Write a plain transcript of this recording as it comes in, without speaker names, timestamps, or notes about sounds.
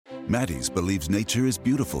Maddie's believes nature is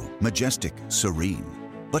beautiful, majestic, serene.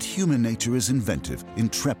 But human nature is inventive,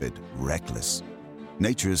 intrepid, reckless.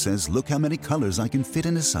 Nature says, look how many colors I can fit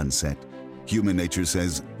in a sunset. Human nature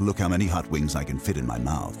says, look how many hot wings I can fit in my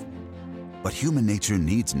mouth. But human nature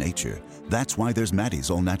needs nature. That's why there's Maddie's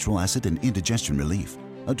all-natural acid and indigestion relief.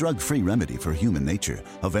 A drug-free remedy for human nature.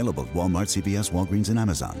 Available at Walmart, CVS, Walgreens, and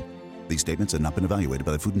Amazon. These statements have not been evaluated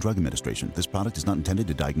by the Food and Drug Administration. This product is not intended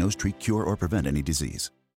to diagnose, treat, cure, or prevent any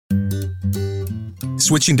disease.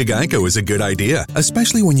 Switching to Geico is a good idea,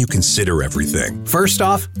 especially when you consider everything. First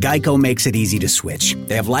off, Geico makes it easy to switch.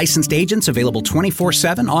 They have licensed agents available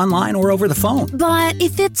 24/7 online or over the phone. But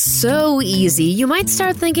if it's so easy, you might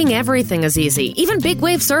start thinking everything is easy, even big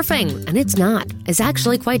wave surfing. And it's not. It's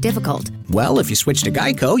actually quite difficult. Well, if you switch to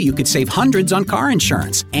Geico, you could save hundreds on car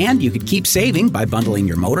insurance. And you could keep saving by bundling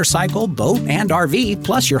your motorcycle, boat, and RV,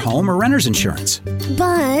 plus your home or renter's insurance.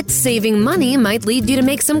 But saving money might lead you to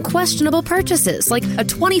make some questionable purchases, like a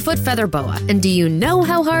 20-foot feather boa. And do you know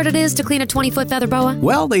how hard it is to clean a 20-foot feather boa?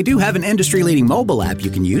 Well, they do have an industry-leading mobile app you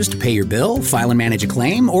can use to pay your bill, file and manage a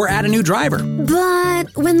claim, or add a new driver.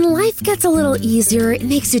 But when life gets a little easier, it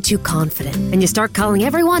makes you too confident. And you start calling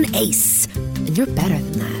everyone Ace. And you're better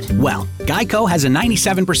than that. Well, Geico has a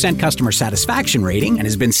 97% customer satisfaction rating and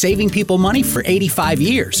has been saving people money for 85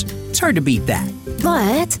 years. It's hard to beat that.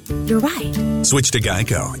 But you're right. Switch to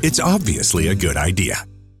Geico. It's obviously a good idea.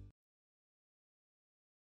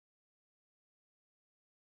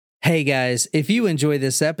 Hey guys, if you enjoy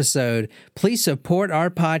this episode, please support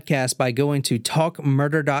our podcast by going to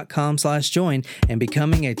talkmurder.com/join and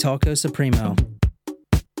becoming a Talco Supremo.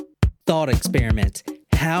 Thought experiment.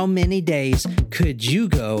 How many days could you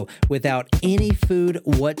go without any food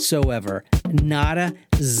whatsoever? Nada,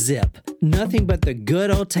 zip. Nothing but the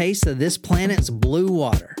good old taste of this planet's blue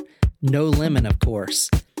water. No lemon, of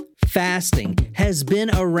course. Fasting has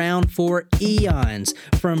been around for eons,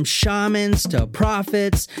 from shamans to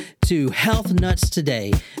prophets to health nuts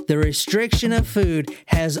today. The restriction of food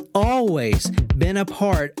has always been a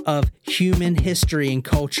part of human history and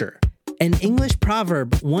culture. An English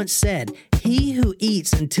proverb once said, "He who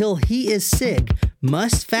eats until he is sick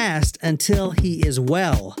must fast until he is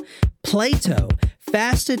well." Plato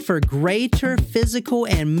fasted for greater physical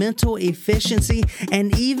and mental efficiency,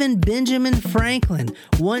 and even Benjamin Franklin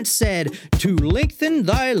once said, "To lengthen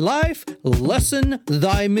thy life, lessen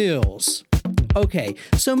thy meals." Okay,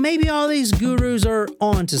 so maybe all these gurus are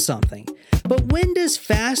onto something. But when does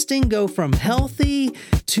fasting go from healthy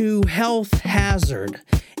to health hazard?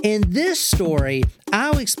 In this story,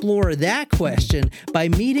 I'll explore that question by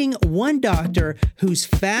meeting one doctor whose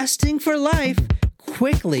fasting for life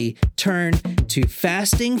quickly turned to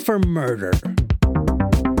fasting for murder.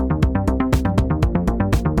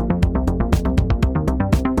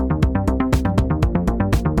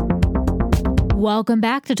 Welcome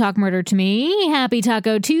back to Talk Murder to Me. Happy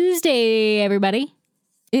Taco Tuesday, everybody.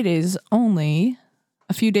 It is only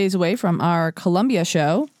a few days away from our Columbia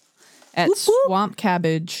show at Swamp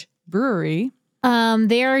Cabbage Brewery.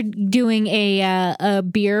 They are doing a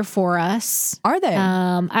beer for us. Are they?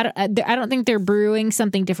 I don't think they're brewing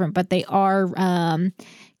something different, but they are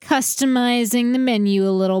customizing the menu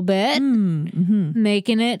a little bit,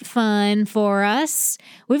 making it fun for us.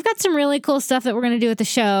 We've got some really cool stuff that we're going to do at the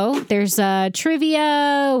show. There's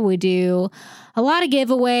trivia. We do a lot of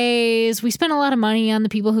giveaways. We spend a lot of money on the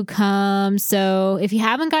people who come. So if you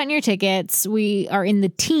haven't gotten your tickets, we are in the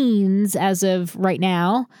teens as of right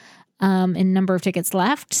now. And number of tickets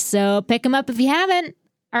left. So pick them up if you haven't.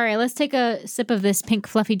 All right, let's take a sip of this pink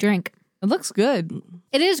fluffy drink. It looks good.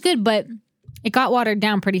 It is good, but it got watered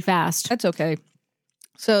down pretty fast. That's okay.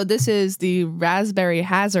 So this is the Raspberry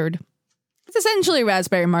Hazzard. It's essentially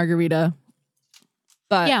raspberry margarita.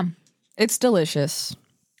 But yeah, it's delicious.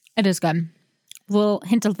 It is good. A little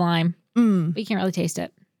hint of lime. But you can't really taste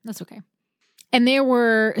it. That's okay. And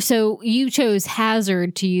so you chose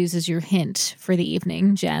Hazard to use as your hint for the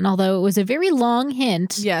evening, Jen, although it was a very long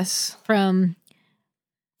hint. Yes. From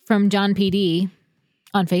John PD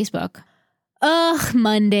on Facebook. Ugh,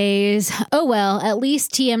 Mondays. Oh, well, at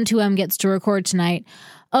least TM2M gets to record tonight.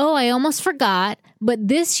 Oh, I almost forgot, but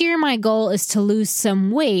this year my goal is to lose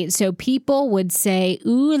some weight so people would say,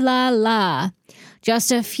 ooh la la.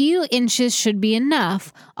 Just a few inches should be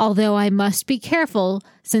enough, although I must be careful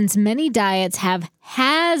since many diets have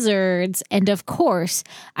hazards. And of course,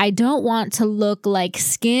 I don't want to look like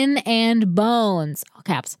skin and bones. All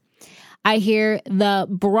caps. I hear the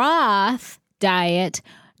broth diet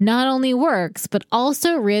not only works, but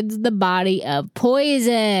also rids the body of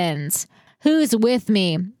poisons. Who's with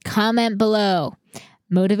me? Comment below.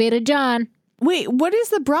 Motivated John. Wait, what is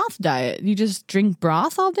the broth diet? You just drink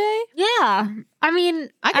broth all day? Yeah. I mean,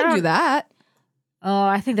 I could do that. Oh,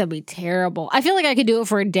 I think that'd be terrible. I feel like I could do it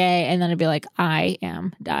for a day and then I'd be like, I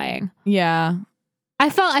am dying. Yeah. I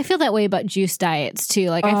feel that way about juice diets too.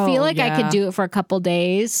 Like I feel like I could do it for a couple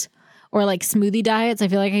days, or like smoothie diets. I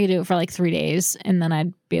feel like I could do it for like 3 days and then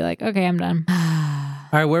I'd be like, okay, I'm done. All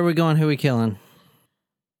right, where are we going? Who are we killing?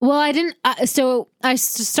 Well, I didn't. So I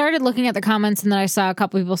started looking at the comments and then I saw a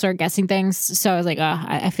couple people start guessing things. So I was like,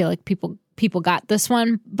 I feel like people got this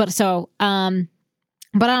one. But I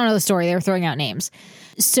don't know the story. They were throwing out names.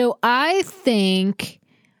 So I think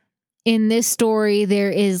in this story there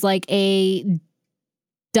is like a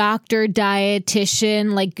doctor,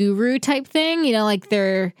 dietitian, like guru type thing, like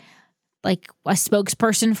they're like a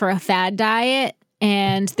spokesperson for a fad diet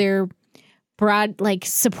and they're like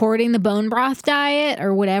supporting the bone broth diet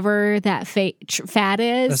or whatever that fad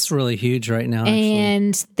is. That's really huge right now. Actually.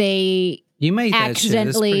 And you made that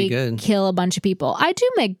accidentally good. Kill a bunch of people. I do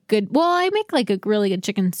make good. Well, I make like a really good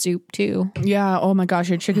chicken soup too. Yeah. Oh my gosh,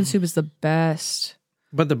 your chicken soup is the best.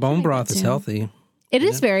 But the bone broth is healthy. It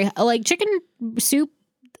is very like chicken soup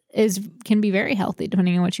can be very healthy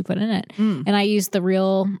depending on what you put in it. And I use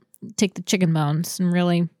take the chicken bones and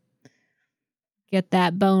really get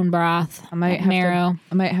that bone broth. I might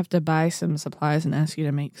have to buy some supplies and ask you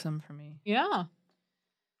to make some for me. Yeah.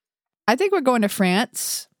 I think we're going to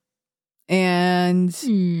France. And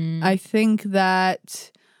I think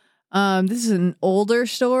that this is an older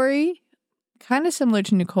story, kind of similar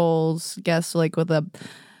to Nicole's guess, like with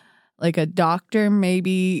a doctor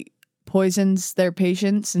maybe poisons their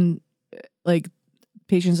patients, and like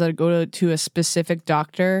patients that go to a specific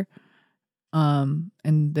doctor and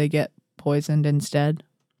they get poisoned instead.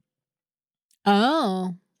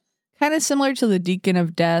 Oh. Kind of similar to the Deacon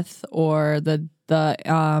of Death or the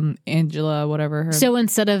Angela, whatever.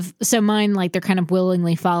 So mine, like they're kind of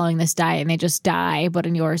willingly following this diet and they just die, but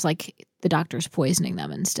in yours, like the doctor's poisoning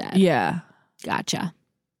them instead. Yeah. Gotcha.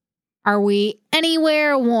 Are we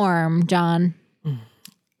anywhere warm, John?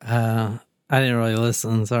 I didn't really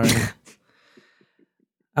listen. Sorry.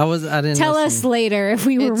 I didn't Tell listen. us later if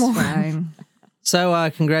we were warm. Fine. So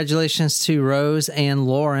congratulations to Rose and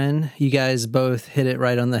Lauren. You guys both hit it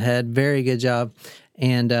right on the head. Very good job.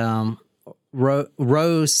 And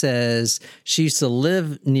Rose says she used to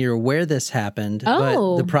live near where this happened,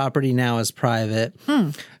 but the property now is private.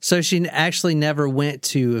 So she actually never went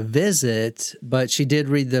to visit, but she did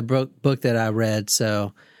read the book that I read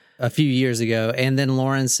a few years ago. And then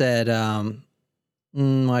Lauren said, I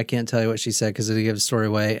can't tell you what she said because it'll give the story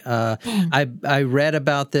away. I read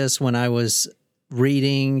about this when I was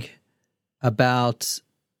reading about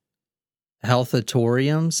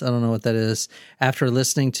healthatoriums. I don't know what that is. After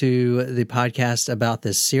listening to the podcast about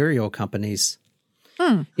the cereal companies.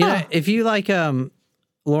 If you like,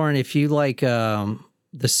 Lauren, if you like the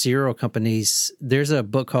cereal companies, there's a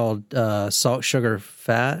book called Salt, Sugar,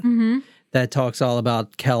 Fat that talks all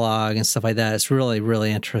about Kellogg and stuff like that. It's really,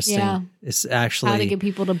 really interesting. Yeah. It's actually how to get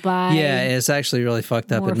people to buy. Yeah, it's actually really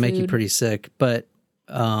fucked up. It'd make you pretty sick. But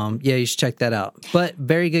you should check that out. But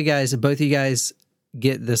very good, guys. Both of you guys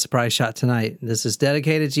get the surprise shot tonight. This is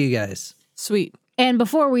dedicated to you guys. Sweet. And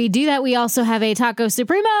before we do that, we also have a Taco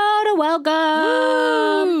Supremo to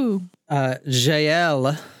welcome.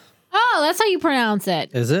 JL. Oh, that's how you pronounce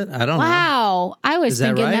it. Is it? I don't know. Wow. I was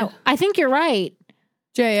thinking right? that. I think you're right.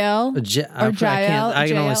 JL? I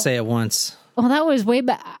can only say it once. Well, that was way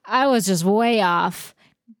back. I was just way off.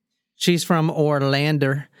 She's from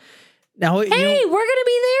Orlando. Now, hey, we're going to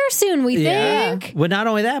be there soon, we think. Well, not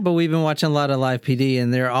only that, but we've been watching a lot of Live PD,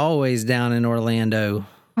 and they're always down in Orlando.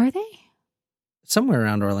 Are they? Somewhere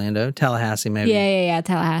around Orlando. Tallahassee, maybe. Yeah,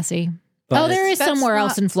 Tallahassee. But there is somewhere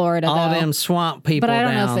else in Florida, all though. them swamp people but I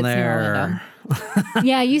don't down know if it's there.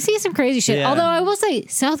 Yeah, you see some crazy shit. Yeah. Although I will say,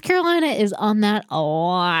 South Carolina is on that a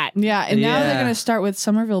lot. Yeah, and now they're going to start with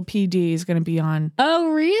Somerville PD is going to be on.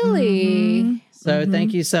 Oh, really? Mm-hmm. So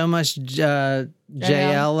thank you so much,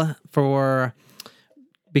 JL, for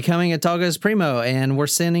becoming a Tacos Primo. And we're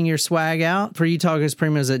sending your swag out. For you Tacos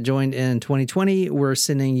Primos that joined in 2020, we're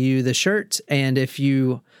sending you the shirt. And if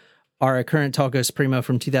you are a current Tacos Primo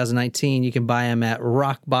from 2019, you can buy them at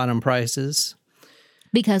rock bottom prices.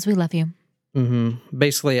 Because we love you.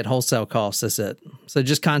 Basically at wholesale cost, that's it. So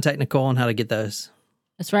just contact Nicole on how to get those.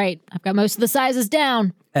 That's right. I've got most of the sizes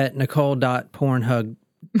down. At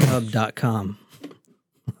nicole.pornhub.com.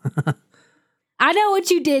 I know what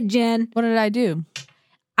you did, Jen. What did I do?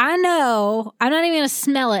 I know. I'm not even going to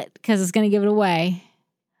smell it because it's going to give it away.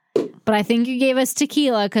 But I think you gave us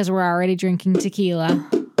tequila because we're already drinking tequila.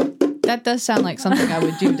 That does sound like something I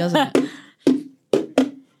would do, doesn't it?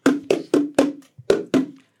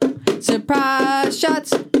 surprise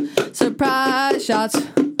shots. Surprise shots.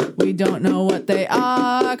 We don't know what they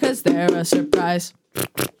are because they're a surprise.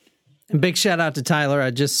 And big shout out to Tyler.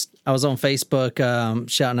 I was on Facebook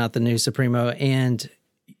shouting out the new Supremo, and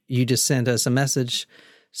you just sent us a message.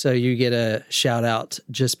 So you get a shout out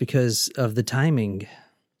just because of the timing.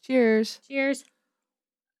 Cheers. Cheers.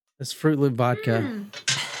 It's Fruit Loop vodka.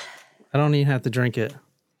 I don't even have to drink it.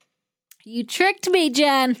 You tricked me,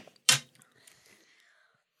 Jen.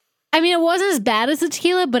 I mean, it wasn't as bad as the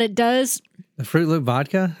tequila, but it does. The Fruit Loop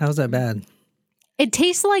vodka? How's that bad? It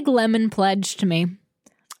tastes like lemon pledge to me.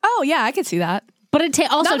 Oh, yeah, I can see that. But it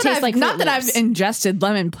also tastes like Fruit Not that I've Loops. ingested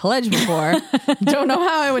lemon pledge before. Don't know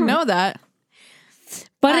how I would know that.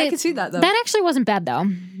 But I can see that, though. That actually wasn't bad, though.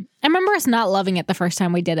 I remember us not loving it the first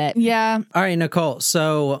time we did it. Yeah. All right, Nicole.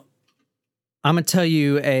 So I'm going to tell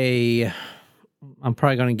you I'm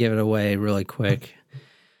probably going to give it away really quick.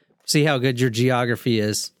 See how good your geography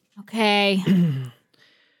is. Okay.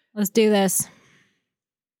 Let's do this.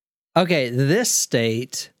 Okay, this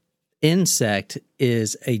state insect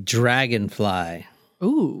is a dragonfly.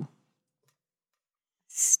 Ooh.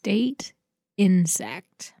 State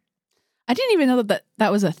insect. I didn't even know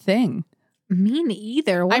that was a thing. Me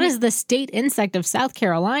neither. What is the state insect of South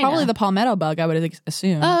Carolina? Probably the palmetto bug, I would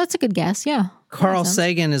assume. Oh, that's a good guess. Yeah. Carl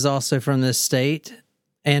Sagan is also from this state,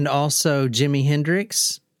 and also Jimi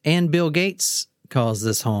Hendrix and Bill Gates calls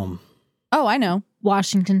this home. Oh, I know.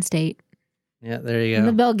 Washington State. Yeah, there you And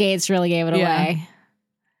the go. Bill Gates really gave it away.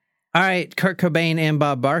 All right, Kurt Cobain and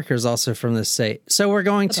Bob Barker is also from this state. So we're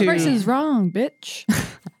going The to... person's wrong, bitch.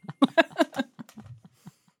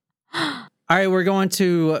 All right, we're going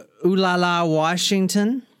to Ooh La La,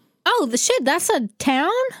 Washington. Oh, the shit. That's a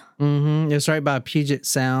town? Mm-hmm. It's right by Puget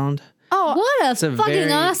Sound. Oh, What It's a a fucking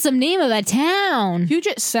very- awesome name of a town.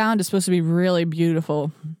 Puget Sound is supposed to be really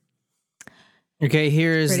beautiful. Okay,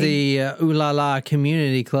 here's Pretty. the Ooh La La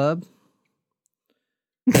Community Club.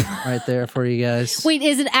 Right there for you guys. Wait,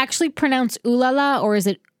 is it actually pronounced Ulala or is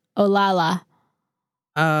it Olala?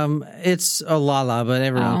 It's Ooh La La, but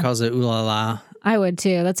everyone Oh. calls it Ooh La La. I would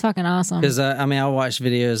too. That's fucking awesome. Because, I watched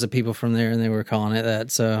videos of people from there, and they were calling it that,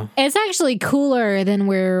 so... It's actually cooler than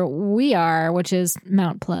where we are, which is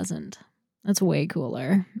Mount Pleasant. That's way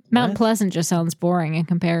cooler. Mount What? Pleasant just sounds boring in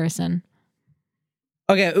comparison.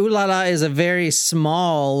 Okay, Ooh La La is a very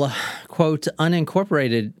small, quote,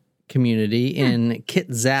 unincorporated community in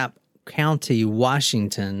Kitsap County,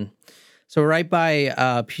 Washington. So right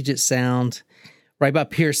by Puget Sound, right by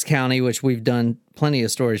Pierce County, which we've done plenty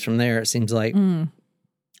of stories from there, it seems like.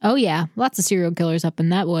 Oh, yeah. Lots of serial killers up in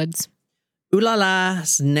that woods. Ooh La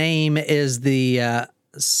La's name is the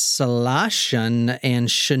Salashan and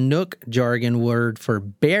Chinook jargon word for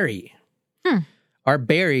berry. Our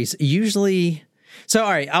berries usually... So,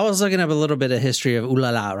 all right, I was looking up a little bit of history of Ooh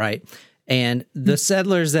La La, right? And the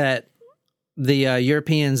settlers the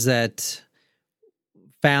Europeans that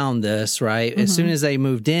found this, right? As soon as they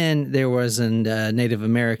moved in, there was a Native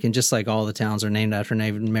American, just like all the towns are named after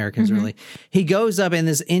Native Americans, really. He goes up and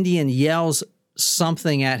this Indian yells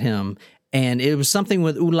something at him, and it was something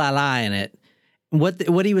with ooh la la in it.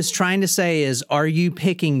 What he was trying to say is, are you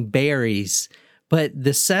picking berries? But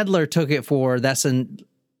the settler took it for, that's a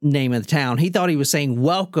name of the town. He thought he was saying,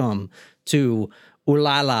 welcome to ooh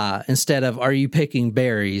la la, instead of, are you picking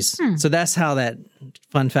berries? So that's how that,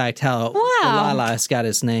 fun fact, how ooh la la's got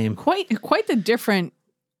its name. Quite the different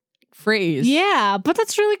phrase. Yeah, but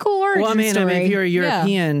that's really cool origin Well, I mean, story. if you're a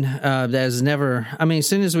European that has never, as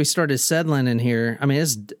soon as we started settling in here,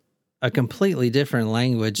 it's a completely different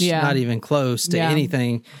language, not even close to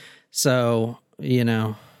anything. So,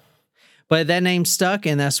 but that name stuck,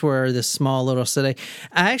 and that's where this small little city.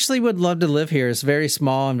 I actually would love to live here. It's very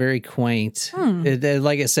small and very quaint.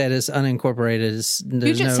 Like I said, it's unincorporated.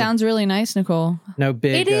 Puget sounds really nice, Nicole. No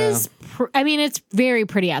big. It is. It's very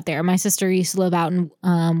pretty out there. My sister used to live out in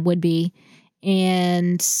Woodby,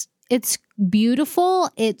 and it's beautiful.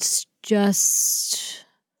 It's just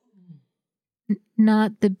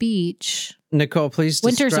not the beach. Nicole, please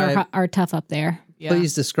Winters describe. are tough up there.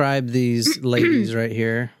 Please describe these ladies right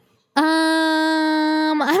here.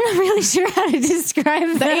 I'm not really sure how to describe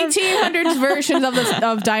The them. 1800s versions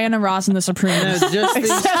of Diana Ross and the Supremes. No, just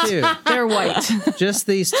these two. They're white. Just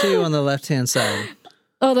these two on the left-hand side.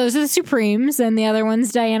 Oh, those are the Supremes, and the other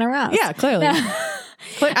one's Diana Ross. Yeah, clearly. I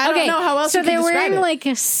don't know how else so you can they're describe wearing it. like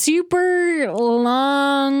a super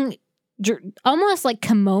long, almost like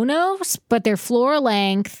kimonos, but they're floor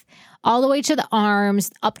length, all the way to the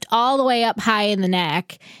arms, all the way up high in the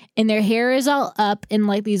neck, and their hair is all up in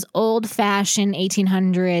like these old-fashioned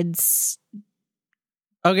 1800s,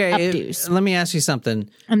 Okay, Updos. let me ask you something.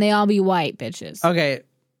 and they all be white bitches. Okay,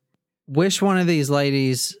 which one of these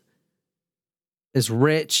ladies is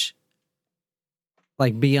rich,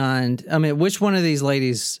 like beyond? I mean, which one of these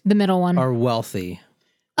ladies The middle one. are wealthy?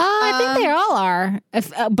 I think they all are.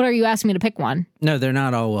 But are you asking me to pick one? No, they're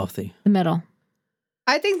not all wealthy. The middle.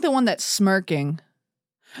 I think the one that's smirking.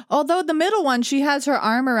 Although the middle one, she has her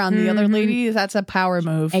arm around the other lady. That's a power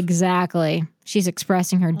move. Exactly. She's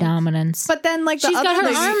expressing her dominance. But then, like, the She's other got her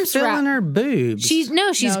lady- arms Filling wrapped. her boobs. She's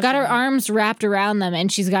got her arms wrapped around them, and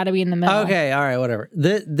she's got to be in the middle. Okay, all right, whatever.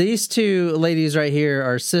 These two ladies right here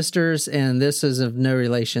are sisters, and this is of no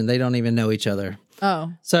relation. They don't even know each other.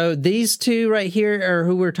 Oh. So these two right here are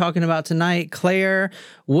who we're talking about tonight. Claire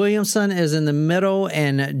Williamson is in the middle,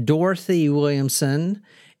 and Dorothy Williamson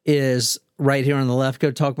is right here on the left.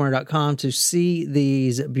 Go to talkmurder.com to see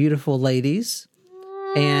these beautiful ladies.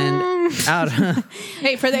 And out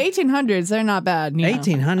Hey, for the 1800s, they're not bad. You know.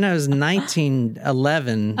 1800, no, it was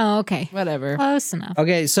 1911. Oh, okay. Whatever. Close enough.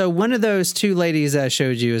 Okay, so one of those two ladies I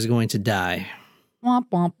showed you is going to die. Womp,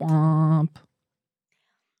 womp, womp.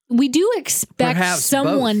 We do expect Perhaps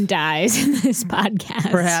someone both. dies in this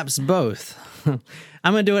podcast. Perhaps both. I'm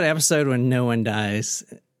going to do an episode when no one dies.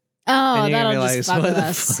 Oh, And you're gonna that'll be just like, fuck what with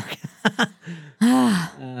us.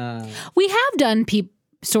 We have done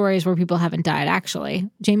stories where people haven't died, actually.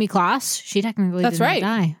 Jamie Kloss, she technically That's didn't right.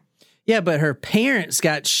 die. Yeah, but her parents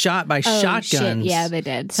got shot by shotguns. Shit. Yeah, they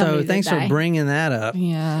did. So Somebody did thanks for die. bringing that up.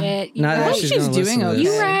 Yeah. You Not that right. she's she's gonna doing listen to okay.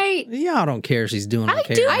 this. You right. Y'all don't care if she's doing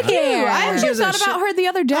okay. do or not. care. I actually Gives a thought about shit. her the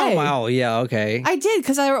other day. Oh, wow. Yeah, okay. I did,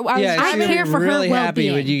 because I was Yeah, I she's care for her really happy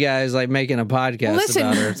well-being. with you guys like making a podcast Listen,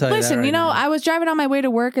 about her. I'll tell you that listen. right You know, now. I was driving on my way to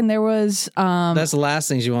work, and there was That's the last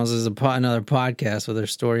thing she wants is another podcast with her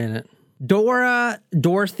story in it. Dora,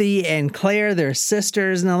 Dorothy, and Claire, they're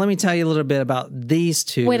sisters. Now, let me tell you a little bit about these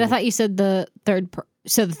two. Wait, I thought you said the third.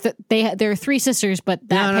 So there are three sisters, but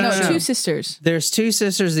that No, picture. two sisters. There's two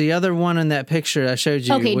sisters. The other one in that picture I showed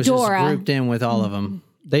you Okay, was Dora. just grouped in with all of them.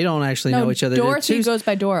 They don't actually know each other. They're Dorothy two- goes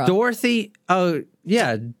by Dora. Dorothy, oh,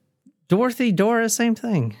 yeah. Dorothy, Dora, same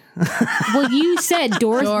thing. Well, you said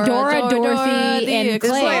Dora, Dorothy, and It's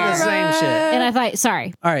like Claire, the same shit. and I thought,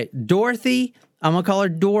 sorry, All right, Dorothy, I'm going to call her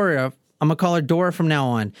Dora. I'm going to call her Dora from now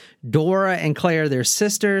on. Dora and Claire, they're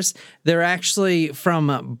sisters. They're actually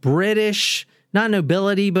from British, not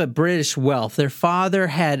nobility, but British wealth. Their father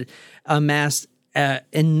had amassed an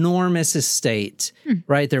enormous estate,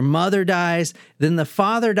 right? Their mother dies, then the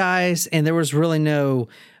father dies, and there was really no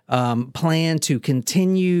plan to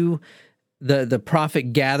continue the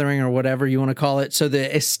profit gathering or whatever you want to call it. So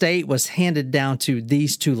the estate was handed down to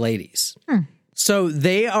these two ladies. So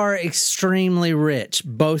they are extremely rich,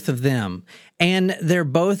 both of them. And they're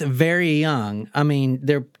both very young. I mean,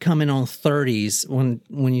 they're coming on 30s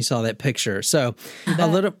when you saw that picture. So a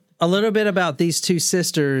little bit about these two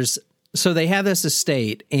sisters. So they have this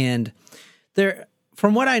estate, and they're,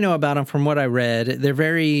 from what I know about them, from what I read, they're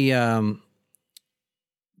very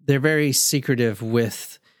secretive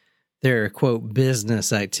with their, quote,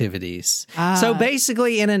 business activities. So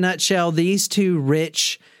basically, in a nutshell, these two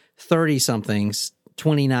rich 30-somethings,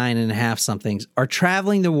 29 and a half somethings, are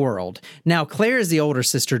traveling the world. Now, Claire is the older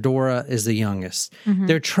sister. Dora is the youngest.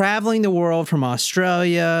 They're traveling the world from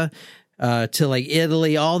Australia to like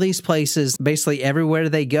Italy, all these places. Basically, everywhere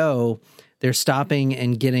they go, they're stopping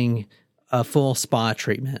and getting a full spa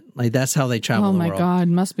treatment. Like, that's how they travel Oh the my world. God,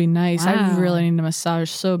 must be nice. I Wow. really need a massage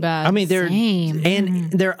so bad. I mean, they're Same.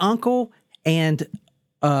 and their uncle and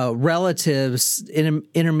relatives in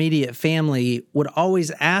intermediate family would always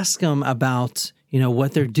ask them about,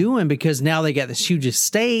 what they're doing, because now they got this huge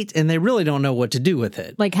estate and they really don't know what to do with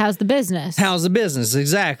it. like how's the business? How's the business?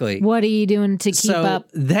 Exactly. What are you doing to keep up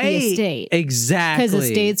the estate? Exactly. Because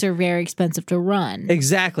estates are very expensive to run.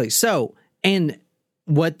 Exactly. So, and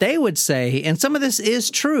what they would say, and some of this is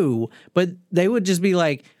true, but they would just be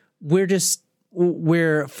like,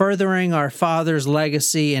 we're furthering our father's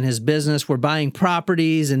legacy and his business. We're buying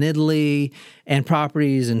properties in Italy and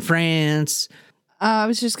properties in France. I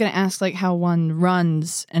was just gonna ask, like, how one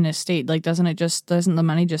runs an estate. Like, doesn't the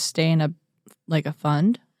money just stay in a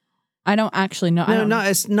fund? I don't actually know. No,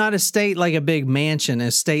 it's not a state like a big mansion.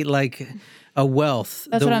 A state like a wealth.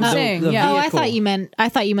 That's what I'm saying, yeah. Oh, I vehicle. thought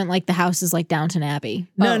you meant like the houses like Downton Abbey.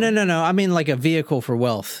 No. I mean like a vehicle for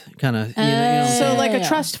wealth, kind of. You know what I'm So saying? like a Yeah.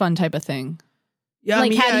 trust fund type of thing. Yeah,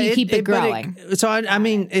 Like, how do you keep it growing? I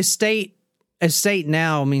mean, estate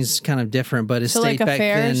now means kind of different, but estate like back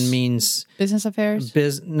affairs? then means Business affairs.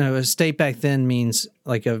 estate back then means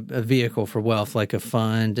like a vehicle for wealth, like a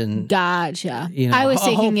fund, and Gotcha. I was a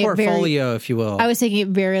whole taking it portfolio, if you will. I was taking it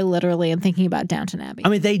very literally and thinking about Downton Abbey. I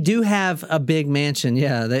mean, they do have a big mansion.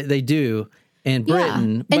 Yeah, they do. in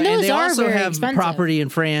Britain. And those they are also very have expensive. property in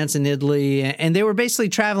France and Italy, and they were basically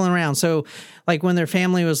traveling around. So, like, when their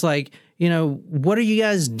family was like, you know, what are you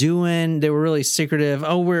guys doing? They were really secretive.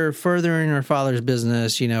 Oh, we're furthering our father's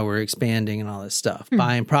business. You know, we're expanding and all this stuff,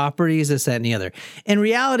 buying properties, this, that, and the other. In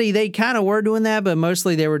reality, they kind of were doing that, but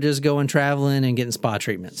mostly they were just going traveling and getting spa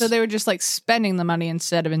treatments. So they were just like spending the money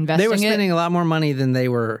instead of investing. They were spending a lot more money than they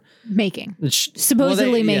were making,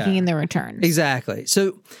 supposedly making yeah. in their returns. Exactly.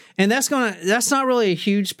 So, and that's not really a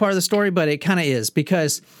huge part of the story, but it kind of is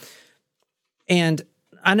because, and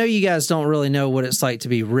I know you guys don't really know what it's like to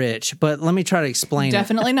be rich, but let me try to explain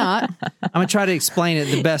Definitely not. I'm going to try to explain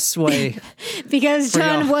it the best way. Because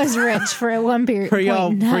John was rich for one period. For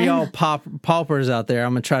y'all paupers out there,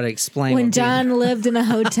 I'm going to try to explain. When John lived in a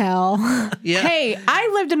hotel. Yeah. Hey,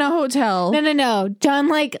 I lived in a hotel. No. John,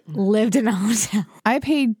 lived in a hotel. I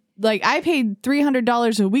paid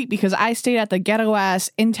 $300 a week because I stayed at the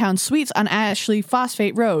ghetto-ass in-town suites on Ashley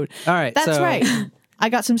Phosphate Road. All right. That's right. I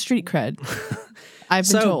got some street cred. I've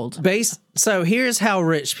been told. So here's how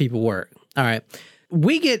rich people work. All right.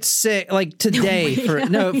 We get sick, like today, for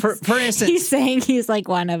instance. He's saying he's like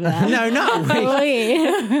one of them. No, not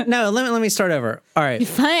really. No, let me start over. All right.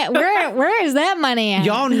 Where is that money at?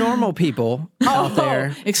 Y'all normal people out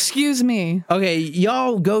there. Excuse me. Okay,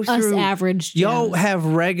 y'all go through. Us average Y'all Joes. have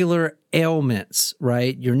regular ailments,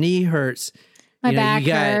 right? Your knee hurts. My back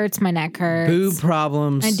hurts. My neck hurts. Boob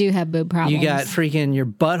problems. I do have boob problems. You got freaking your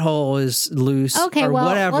butthole is loose. Okay, or well,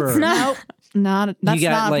 whatever. let's not. That's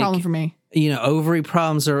not a problem for me. You know, ovary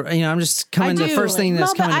problems, or I'm just coming. The first thing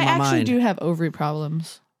that's coming to my mind. I actually do have ovary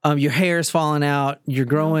problems. Your hair's falling out. You're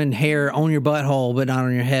growing hair on your butthole, but not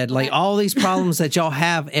on your head. Like all these problems that y'all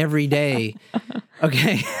have every day.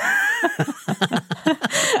 Okay.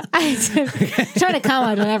 I try to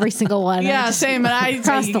comment on every single one. Yeah, same. But I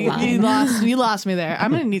crossed the line. You lost me there.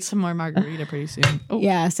 I'm gonna need some more margarita pretty soon. Oh.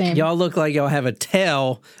 Yeah, same. Y'all look like y'all have a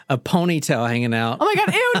ponytail hanging out. Oh my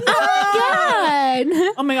god! Ew, no! God.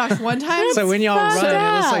 Oh my gosh! One time. So when y'all run,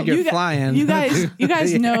 it looks like you're flying. You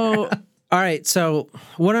guys know. All right. So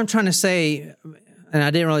what I'm trying to say, and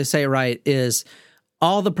I didn't really say it right, is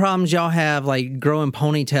all the problems y'all have, like growing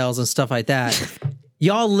ponytails and stuff like that.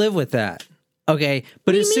 Y'all live with that. Okay.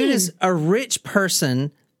 But as soon as a rich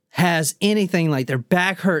person has anything like their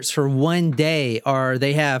back hurts for one day or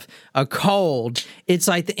they have a cold, it's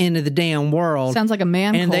like the end of the damn world. Sounds like a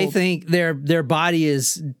man and cold. they think their body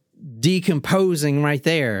is decomposing right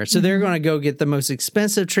there. So they're going to go get the most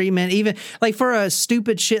expensive treatment, even like for a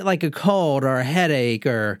stupid shit like a cold or a headache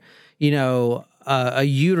or, a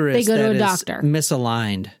uterus they go to a is doctor.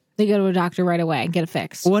 Misaligned. They go to a doctor right away and get it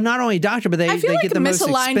fixed. Well, not only a doctor, but they get the most expensive.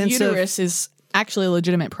 Misaligned uterus is actually a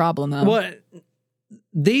legitimate problem, though. Well,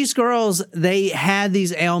 these girls, they had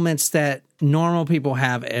these ailments that normal people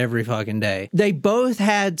have every fucking day. They both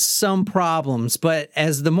had some problems, but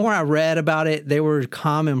as the more I read about it, they were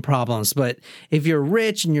common problems. But if you're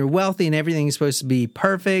rich and you're wealthy and everything's supposed to be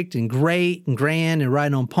perfect and great and grand and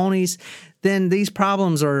riding on ponies, then these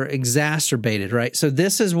problems are exacerbated, right? So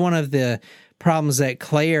this is one of the problems that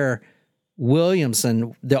Claire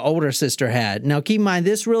Williamson, the older sister, had. Now, keep in mind,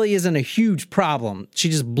 this really isn't a huge problem. She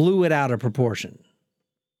just blew it out of proportion.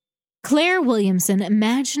 Claire Williamson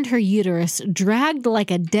imagined her uterus dragged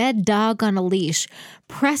like a dead dog on a leash,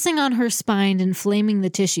 pressing on her spine and inflaming the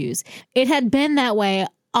tissues. It had been that way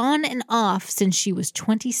on and off since she was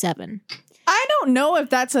 27. I don't know if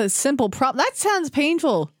that's a simple problem. That sounds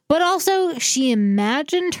painful. But also, she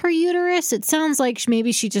imagined her uterus. It sounds like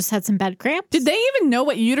maybe she just had some bad cramps. Did they even know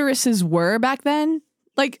what uteruses were back then?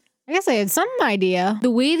 Like, I guess I had some idea.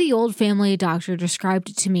 The way the old family doctor described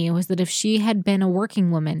it to me was that if she had been a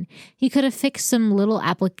working woman, he could have fixed some little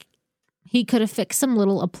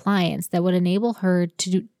appliance that would enable her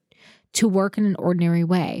to work in an ordinary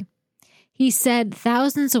way. He said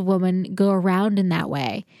thousands of women go around in that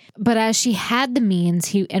way, but as she had the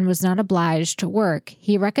means and was not obliged to work,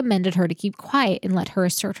 he recommended her to keep quiet and let her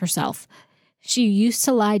assert herself. She used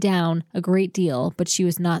to lie down a great deal, but she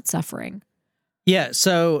was not suffering. Yeah,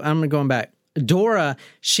 so I'm going back. Dora,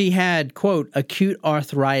 she had, quote, acute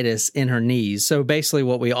arthritis in her knees, so basically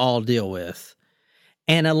what we all deal with.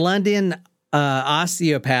 And a London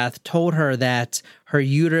osteopath told her that her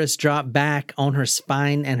uterus dropped back on her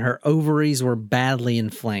spine and her ovaries were badly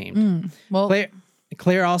inflamed. Well,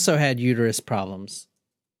 Claire also had uterus problems.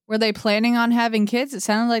 Were they planning on having kids? It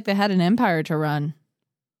sounded like they had an empire to run.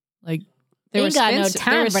 Like they were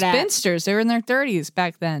spinsters. They were in their 30s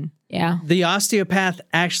back then. Yeah. The osteopath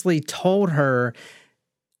actually told her,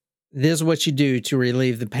 this is what you do to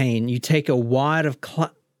relieve the pain. You take a wad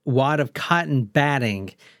of cotton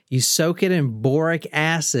batting, you soak it in boric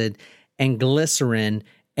acid, and glycerin,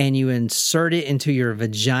 and you insert it into your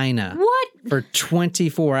vagina. What? For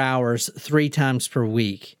 24 hours, 3 times per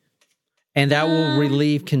week. And that will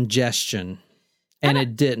relieve congestion. And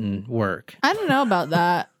it didn't work. I don't know about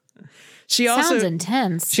that. Sounds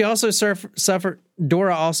intense. She also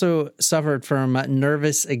Dora also suffered from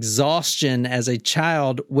nervous exhaustion as a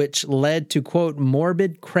child, which led to, quote,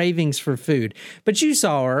 morbid cravings for food. But you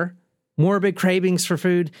saw her. Morbid cravings for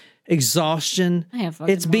food, exhaustion.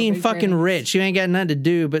 It's being fucking cravings. rich. You ain't got nothing to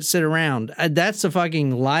do but sit around. That's a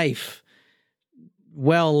fucking life.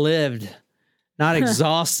 Well lived. Not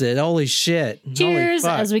exhausted. Holy shit. Cheers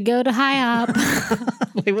as we go to high up.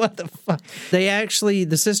 Like, what the fuck?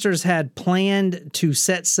 The sisters had planned to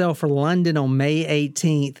set sail for London on May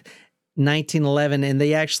 18th, 1911, and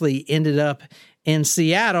they actually ended up in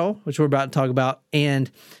Seattle, which we're about to talk about, and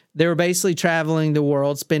they were basically traveling the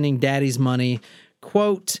world, spending daddy's money,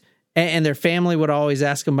 quote, and their family would always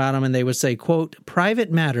ask about them, and they would say, quote,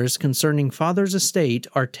 private matters concerning father's estate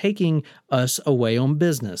are taking us away on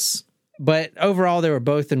business. But overall, they were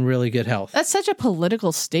both in really good health. That's such a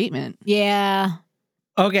political statement. Yeah.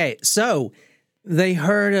 Okay, so they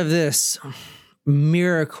heard of this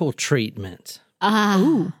miracle treatment.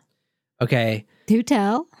 Ooh. Okay. Do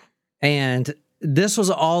tell. And this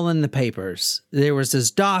was all in the papers. There was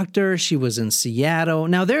this doctor. She was in Seattle.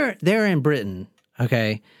 Now, they're in Britain,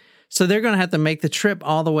 okay? So they're going to have to make the trip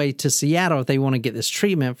all the way to Seattle if they want to get this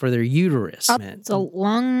treatment for their uterus. It's a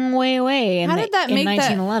long way away in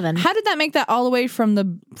 1911. How did that make that all the way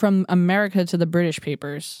from America to the British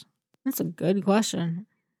papers? That's a good question.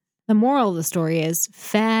 The moral of the story is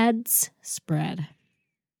fads spread.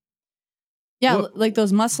 Yeah, like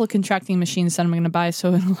those muscle contracting machines that I'm going to buy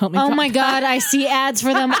so it'll help me. Oh my God, I see ads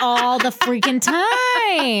for them all the freaking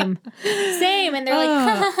time. Same. And they're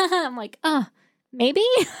like, I'm like, maybe?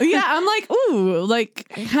 Yeah, I'm like, ooh,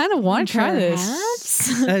 like, I kind of want to try this.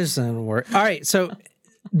 That doesn't work. All right, so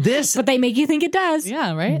this... But they make you think it does.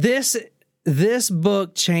 Yeah, right? This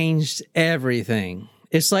book changed everything.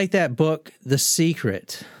 It's like that book, The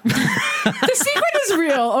Secret. The Secret is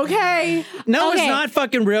real, okay? No, it's not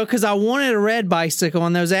fucking real because I wanted a red bicycle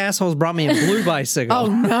and those assholes brought me a blue bicycle. Oh,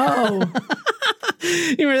 no.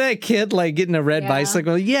 You remember that kid like getting a red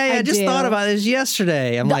bicycle? Yeah, I just thought about this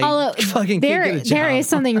yesterday. I'm like, fucking can't get a job. There is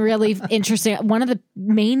something really interesting. One of the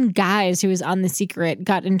main guys who was on The Secret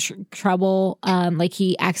got in trouble. Like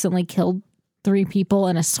he accidentally killed 3 people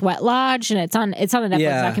in a sweat lodge, and it's on a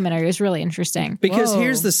Netflix documentary. It was really interesting. Because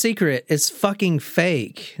here's the secret: it's fucking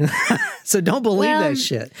fake. So don't believe that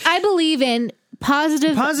shit. I believe in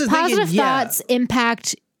positive thoughts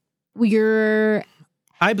impact your.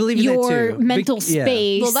 I believe in that too. Your mental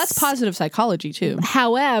space. Well, that's positive psychology too.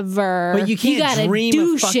 However, but you can't dream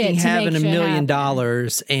of fucking having $1 million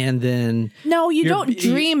and then no, you don't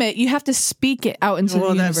dream it. You have to speak it out into the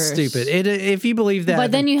universe. Well, that's stupid. If you believe that,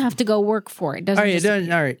 but then you have to go work for it. All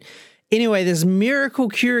right. Anyway, this miracle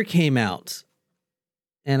cure came out,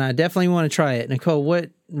 and I definitely want to try it. Nicole,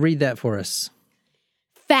 read that for us.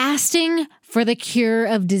 Fasting for the cure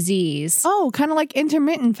of disease. Oh, kind of like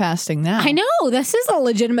intermittent fasting now. I know. This is a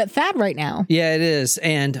legitimate fad right now. Yeah, it is.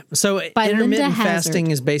 And so intermittent fasting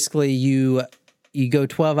is basically you go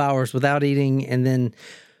 12 hours without eating, and then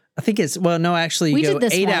I think it's, well, no, actually you go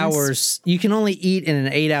 8 hours. You can only eat in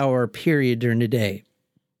an 8-hour period during the day.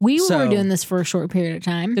 We were doing this for a short period of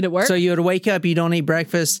time. Did it work? So you would wake up, you don't eat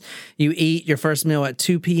breakfast, you eat your first meal at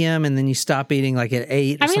 2 p.m., and then you stop eating like at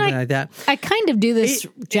 8 or something like that. I kind of do this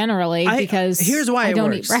generally because here's why I don't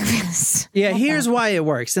works. eat breakfast. Yeah, here's why it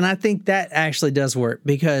works. And I think that actually does work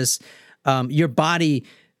because your body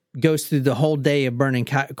goes through the whole day of burning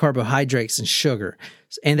carbohydrates and sugar.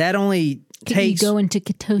 And that only takes... You go into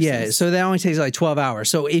ketosis. Yeah, so that only takes like 12 hours.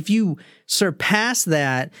 So if you surpass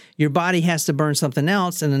that, your body has to burn something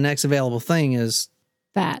else, and the next available thing is...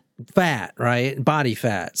 Fat, right? Body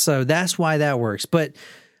fat. So that's why that works. But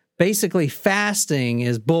basically, fasting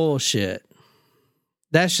is bullshit.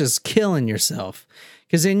 That's just killing yourself.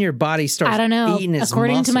 Because then your body starts eating its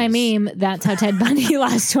According to my muscles. meme, that's how Ted Bundy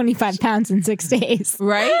lost 25 pounds in 6 days.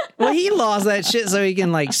 Right? Well, he lost that shit so he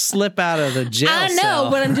can like slip out of the jail I know,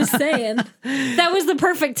 cell. but I'm just saying. That was the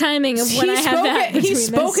perfect timing of when I had that. He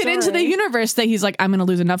spoke it into the universe that he's like, I'm going to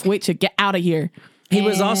lose enough weight to get out of here. He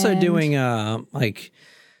was also doing like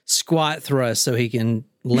squat thrusts so he can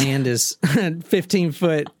land his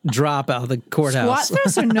 15-foot drop out of the courthouse. Squat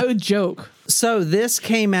thrusts are no joke. So this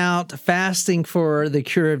came out, fasting for the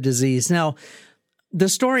cure of disease. Now, the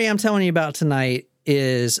story I'm telling you about tonight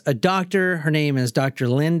is a doctor. Her name is Dr.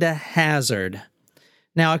 Linda Hazzard.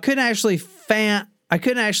 Now, I couldn't actually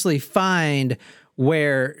find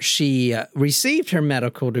where she received her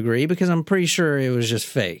medical degree, because I'm pretty sure it was just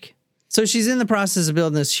fake. So she's in the process of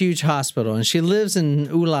building this huge hospital, and she lives in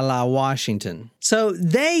Oolala, Washington. So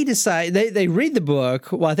they decide, they read the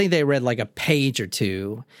book. Well, I think they read like a page or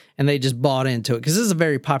two, and they just bought into it because this is a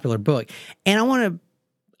very popular book. And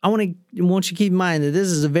I want you to keep in mind that this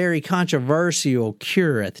is a very controversial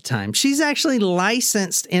cure at the time. She's actually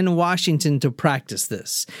licensed in Washington to practice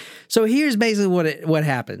this. So here's basically what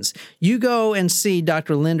happens. You go and see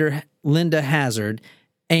Dr. Linda Hazzard,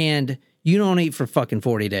 and you don't eat for fucking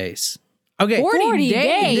 40 days. Okay. 40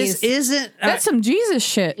 days? This isn't... That's some Jesus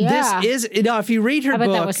shit. Yeah. This is... No, if you read her book... I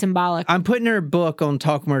bet that was symbolic. I'm putting her book on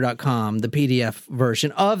talkmurder.com, the PDF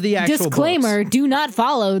version of the actual Disclaimer, books. do not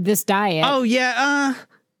follow this diet. Oh, yeah.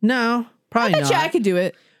 No, probably not. I could do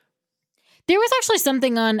it. There was actually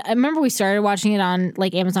something on... I remember we started watching it on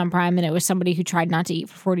like Amazon Prime, and it was somebody who tried not to eat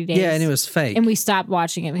for 40 days. Yeah, and it was fake. And we stopped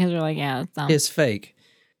watching it because we were like, yeah, that's dumb. It's fake.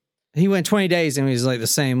 He went 20 days and he was like the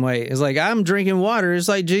same way. It's like, I'm drinking water. It's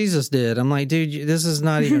like Jesus did. I'm like, dude, this is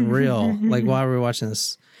not even real. Like, why are we watching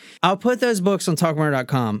this? I'll put those books on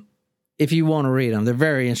talkmurder.com if you want to read them. They're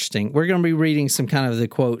very interesting. We're going to be reading some kind of the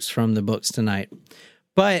quotes from the books tonight.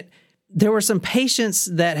 But there were some patients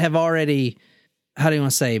that have already, how do you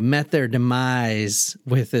want to say, met their demise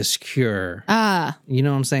with this cure. You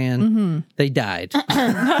know what I'm saying? Mm-hmm. They died.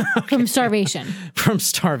 From starvation. From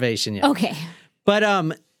starvation, yeah. Okay. But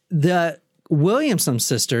the Williamson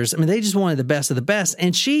sisters, I mean, they just wanted the best of the best.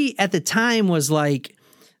 And she, at the time, was like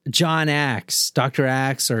John Axe, Dr.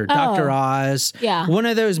 Axe, or Dr. Oz. Yeah. One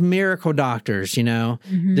of those miracle doctors, you know,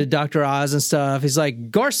 the Dr. Oz and stuff. He's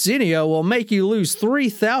like, Garcinia will make you lose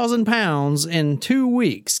 3,000 pounds in 2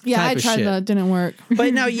 weeks. Yeah, I type of tried shit. that. It didn't work.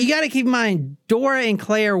 But now you got to keep in mind, Dora and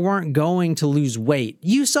Claire weren't going to lose weight.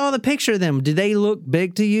 You saw the picture of them. Did they look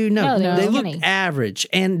big to you? No, No, they skinny. looked average.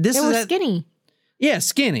 And this They is were skinny. Yeah,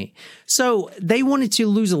 skinny. So they wanted to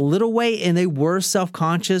lose a little weight, and they were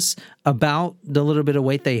self-conscious about the little bit of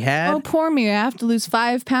weight they had. Oh, poor me. I have to lose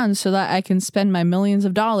 5 pounds so that I can spend my millions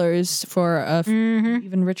of dollars for a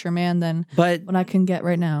even richer man than what I can get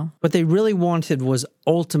right now. What they really wanted was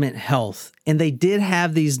ultimate health. And they did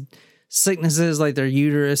have these sicknesses like their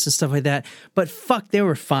uterus and stuff like that. But fuck, they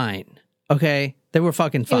were fine. Okay? They were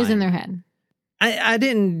fucking fine. It was in their head. I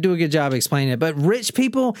didn't do a good job explaining it, but rich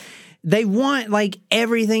people... They want, like,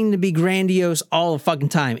 everything to be grandiose all the fucking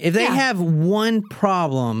time. If they have one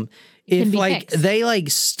problem, if, like, fixed. they, like,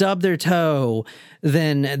 stub their toe,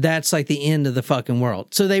 then that's, like, the end of the fucking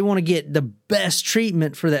world. So they want to get the best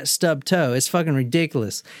treatment for that stubbed toe. It's fucking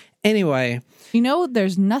ridiculous. Anyway. You know,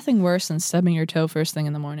 there's nothing worse than stubbing your toe first thing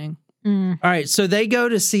in the morning. All right, so they go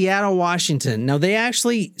to Seattle, Washington. Now, they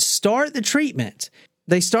actually start the treatment.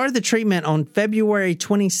 They started the treatment on February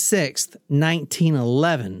 26th,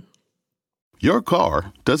 1911. Your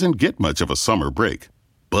car doesn't get much of a summer break.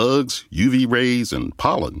 Bugs, UV rays, and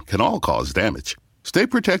pollen can all cause damage. Stay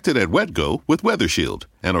protected at WetGo with Weather Shield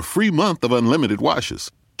and a free month of unlimited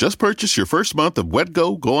washes. Just purchase your first month of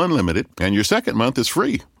WetGo Go Unlimited, and your second month is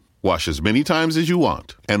free. Wash as many times as you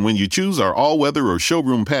want. And when you choose our all-weather or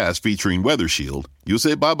showroom pass featuring Weather Shield, you'll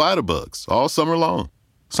say bye-bye to bugs all summer long.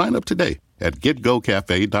 Sign up today at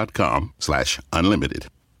getgocafe.com/unlimited.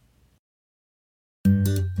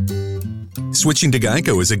 Switching to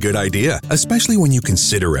Geico is a good idea, especially when you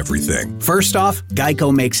consider everything. First off,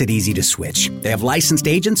 Geico makes it easy to switch. They have licensed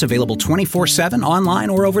agents available 24/7 online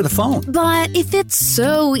or over the phone. But if it's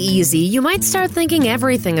so easy, you might start thinking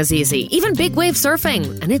everything is easy, even big wave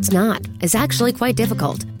surfing. And it's not. It's actually quite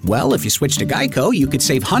difficult. Well, if you switch to Geico, you could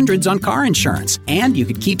save hundreds on car insurance. And you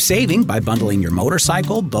could keep saving by bundling your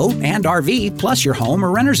motorcycle, boat, and RV, plus your home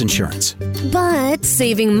or renter's insurance. But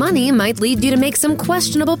saving money might lead you to make some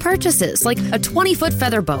questionable purchases, like a 20-foot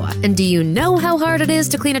feather boa. And do you know how hard it is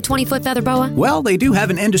to clean a 20-foot feather boa? Well, they do have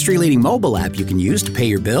an industry-leading mobile app you can use to pay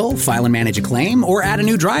your bill, file and manage a claim, or add a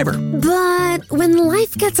new driver. But when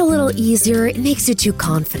life gets a little easier, it makes you too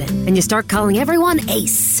confident, and you start calling everyone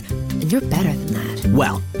Ace. And you're better than that.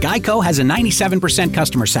 Well, Geico has a 97%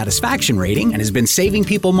 customer satisfaction rating and has been saving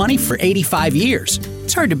people money for 85 years.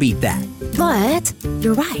 It's hard to beat that. But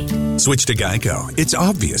you're right. Switch to Geico. It's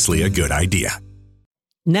obviously a good idea.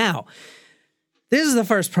 Now, this is the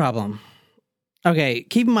first problem. Okay,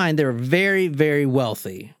 keep in mind they're very, very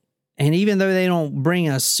wealthy. And even though they don't bring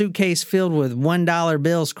a suitcase filled with $1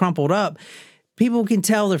 bills crumpled up, people can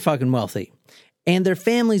tell they're fucking wealthy. And their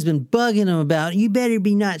family's been bugging them about, you better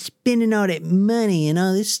be not spending all that money and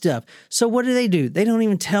all this stuff. So what do? They don't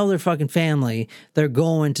even tell their fucking family they're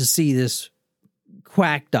going to see this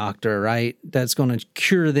quack doctor, right? That's going to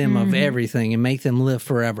cure them of everything and make them live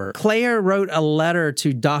forever. Claire wrote a letter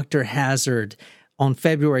to Dr. Hazzard on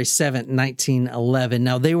February 7th, 1911.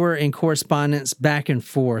 Now, they were in correspondence back and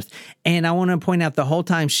forth. And I want to point out the whole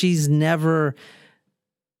time she's never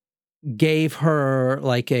gave her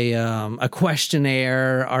like a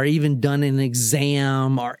questionnaire or even done an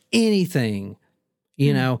exam or anything.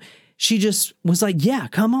 You know, she just was like, yeah,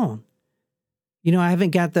 come on. You know, I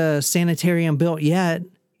haven't got the sanitarium built yet,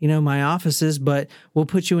 you know, my offices, but we'll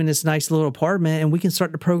put you in this nice little apartment and we can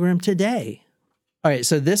start the program today. All right,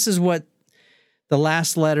 so this is what the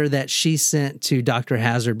last letter that she sent to Dr.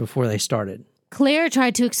 Hazzard before they started. Claire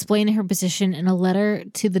tried to explain her position in a letter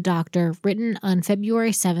to the doctor written on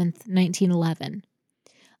February 7th, 1911.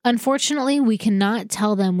 Unfortunately, we cannot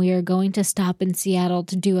tell them we are going to stop in Seattle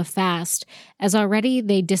to do a fast, as already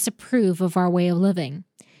they disapprove of our way of living.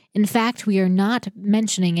 In fact, we are not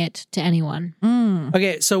mentioning it to anyone.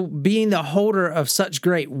 Okay, so being the holder of such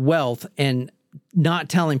great wealth and not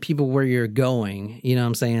telling people where you're going, you know what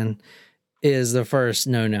I'm saying, is the first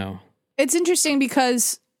no-no. It's interesting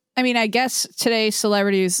because, I mean, I guess today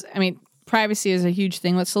celebrities, I mean, privacy is a huge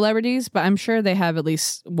thing with celebrities, but I'm sure they have at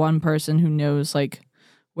least one person who knows, like,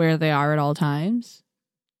 where they are at all times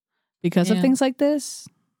because of things like this.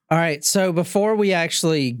 All right, so before we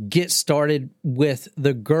actually get started with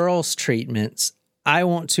the girls' treatments, I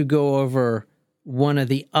want to go over one of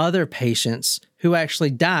the other patients who actually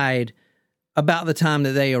died about the time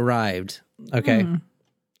that they arrived. Okay.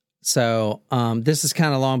 So this is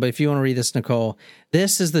kind of long, but if you want to read this, Nicole,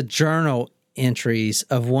 this is the journal entries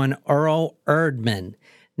of one Earl Erdman.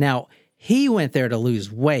 Now, he went there to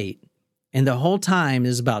lose weight, and the whole time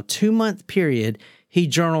is about 2-month period, he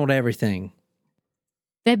journaled everything.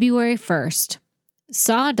 February 1st.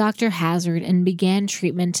 Saw Dr. Hazzard and began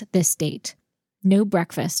treatment this date. No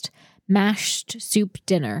breakfast. Mashed soup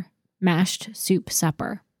dinner. Mashed soup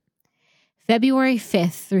supper. February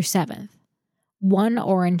 5th through 7th. 1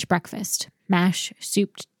 orange breakfast. Mash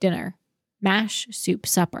soup dinner. Mash soup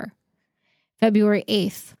supper. February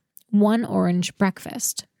 8th. 1 orange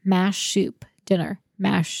breakfast. Mash soup dinner.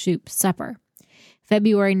 Mash soup supper.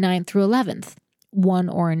 February 9th through 11th. 1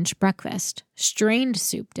 orange breakfast, strained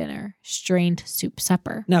soup dinner, strained soup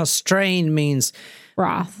supper. Now, strained means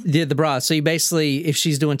broth. The broth. So you basically, if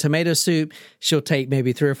she's doing tomato soup, she'll take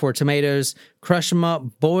maybe 3 or 4 tomatoes, crush them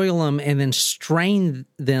up, boil them, and then strain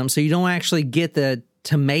them. So you don't actually get the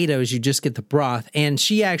tomatoes, you just get the broth. And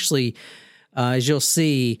she actually, as you'll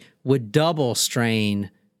see, would double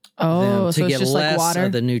strain them to get just less like water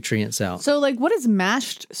of the nutrients out. So, like, what is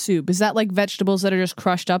mashed soup? Is that like vegetables that are just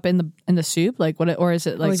crushed up in the soup? Like, what? Or is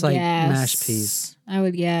it like It's like mashed peas. I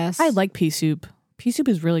would guess. I like pea soup. Pea soup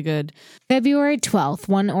is really good. February 12th,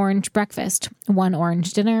 1 orange breakfast, 1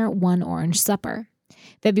 orange dinner, 1 orange supper.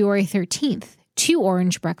 February 13th, 2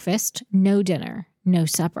 orange breakfast, no dinner, no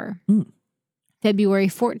supper. February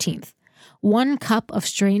 14th, 1 cup of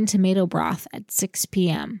strained tomato broth at 6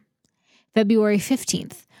 p.m. February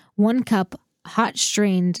 15th, 1 cup hot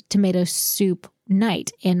strained tomato soup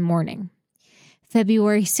night and morning.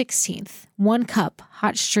 February 16th, 1 cup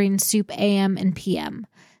hot strained soup a.m. and p.m.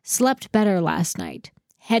 Slept better last night.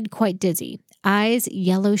 Head quite dizzy. Eyes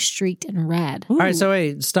yellow streaked and red. All right, so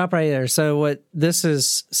wait, stop right there. So this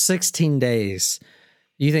is 16 days.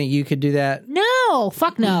 You think you could do that? No,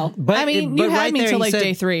 fuck no. But I mean, you had right me there, till he like said-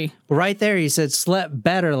 day 3. Right there, he said slept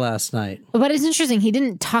better last night. But it's interesting. He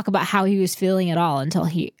didn't talk about how he was feeling at all until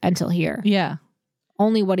here. Yeah.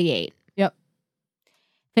 Only what he ate. Yep.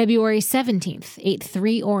 February 17th, ate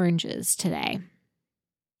 3 oranges today.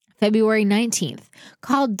 February 19th,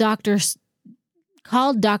 called Dr.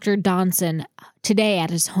 Donson today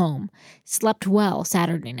at his home. Slept well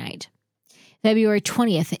Saturday night. February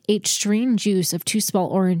 20th, ate strained juice of 2 small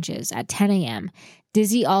oranges at 10 a.m.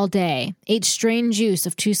 Dizzy all day. Ate strained juice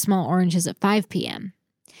of 2 small oranges at 5 p.m.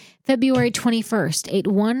 February 21st, ate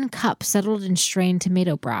 1 cup settled and strained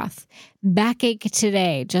tomato broth. Backache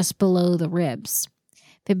today, just below the ribs.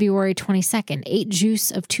 February 22nd, ate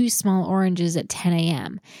juice of 2 small oranges at 10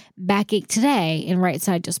 a.m. Backache today, and right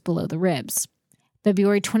side just below the ribs.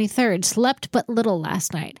 February 23rd, slept but little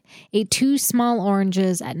last night. Ate 2 small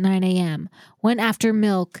oranges at 9 a.m. Went after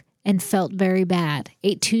milk and felt very bad.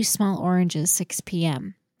 Ate 2 small oranges 6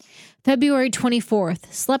 p.m. February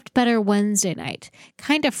 24th, slept better Wednesday night.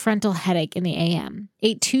 Kind of frontal headache in the a.m.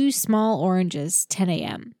 Ate 2 small oranges 10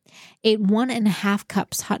 a.m. Ate 1.5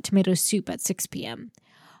 cups hot tomato soup at 6 p.m.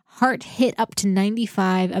 Heart hit up to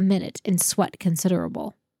 95 a minute and sweat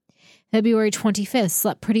considerable. February 25th,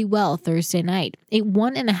 slept pretty well Thursday night. Ate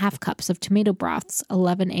 1.5 cups of tomato broths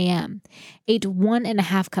 11 a.m. Ate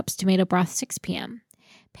 1.5 cups tomato broth 6 p.m.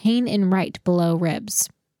 Pain in right below ribs.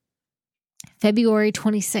 February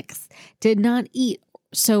 26th, did not eat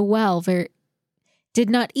so well Did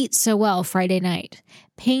not eat so well Friday night.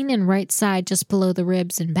 Pain in right side just below the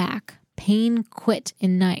ribs and back. Pain quit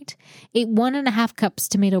in night. Ate 1.5 cups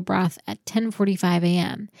tomato broth at 10:45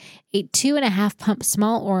 a.m. Ate 2.5 pump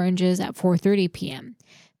small oranges at 4:30 p.m.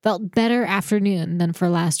 Felt better afternoon than for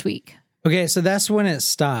last week. Okay, so that's when it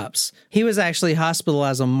stops. He was actually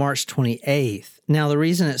hospitalized on March 28th. Now, the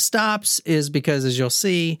reason it stops is because, as you'll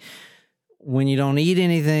see, when you don't eat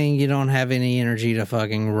anything, you don't have any energy to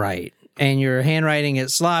fucking write. And your handwriting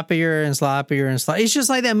gets sloppier and sloppier and sloppier. It's just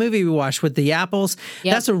like that movie we watched with the apples.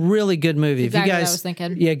 Yep. That's a really good movie. Exactly if you guys, what I was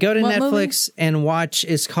thinking. Yeah, go to What Netflix and watch.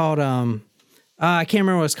 It's called I can't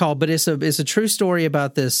remember what it's called, but it's a true story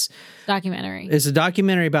about this documentary. It's a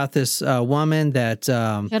documentary about this woman that she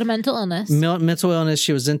had a mental illness. Mental illness.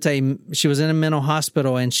 She was in a mental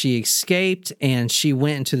hospital and she escaped and she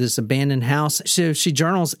went into this abandoned house. She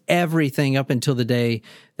journals everything up until the day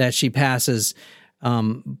that she passes.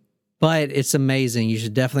 But it's amazing. You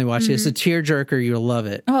should definitely watch it. It's a tearjerker. You'll love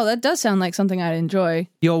it. Oh, that does sound like something I'd enjoy.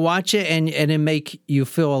 You'll watch it and it make you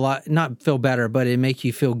feel not feel better, but it make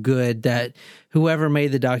you feel good that whoever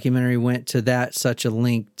made the documentary went to such a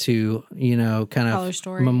link to, kind of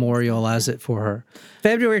memorialize it for her.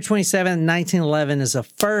 February 27th, 1911 is the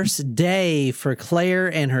first day for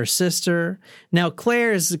Claire and her sister. Now,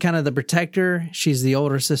 Claire is kind of the protector. She's the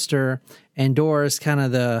older sister. And Dora's kind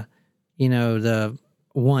of the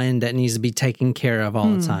one that needs to be taken care of all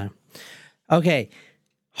the time. Okay.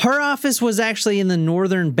 Her office was actually in the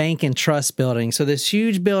Northern Bank and Trust building. So this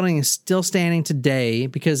huge building is still standing today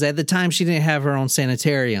because at the time she didn't have her own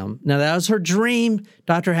sanitarium. Now that was her dream.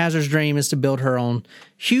 Dr. Hazzard's dream is to build her own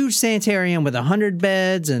huge sanitarium with 100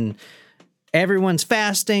 beds and everyone's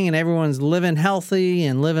fasting and everyone's living healthy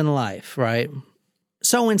and living life, right?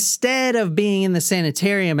 So instead of being in the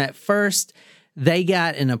sanitarium at first, they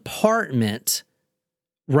got an apartment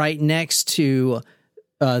right next to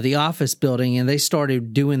the office building, and they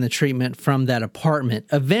started doing the treatment from that apartment.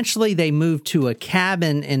 Eventually, they moved to a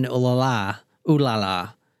cabin in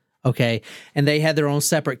Ulala, okay? And they had their own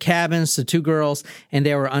separate cabins, the two girls, and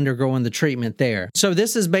they were undergoing the treatment there. So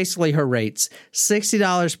this is basically her rates,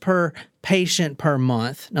 $60 per patient per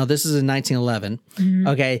month. Now, this is in 1911,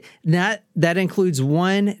 okay? That includes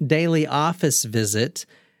one daily office visit.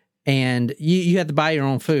 And you have to buy your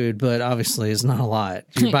own food, but obviously it's not a lot.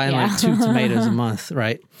 You're buying like 2 tomatoes a month,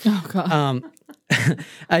 right? Oh, God.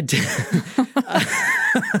 That's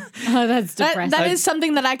depressing. That is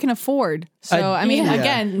something that I can afford. So,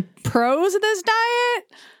 again, pros of this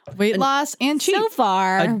diet, weight loss, and cheap. So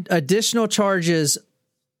far. Additional charges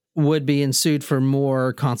would be ensued for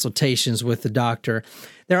more consultations with the doctor.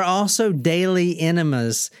 There are also daily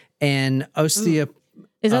enemas and osteopathy.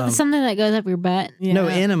 Is that something that goes up your butt? Yeah. No,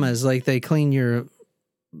 enemas, like they clean your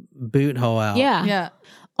boot hole out. Yeah.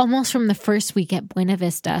 Almost from the first week at Buena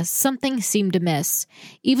Vista, something seemed amiss.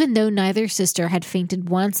 Even though neither sister had fainted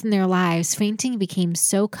once in their lives, fainting became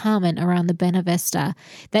so common around the Buena Vista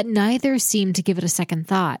that neither seemed to give it a second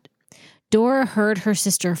thought. Dora heard her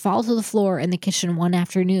sister fall to the floor in the kitchen one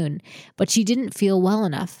afternoon, but she didn't feel well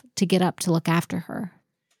enough to get up to look after her.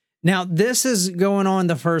 Now, this is going on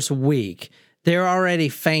the first week. They're already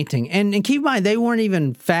fainting. And keep in mind, they weren't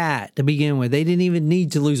even fat to begin with. They didn't even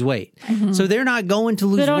need to lose weight. So they're not going to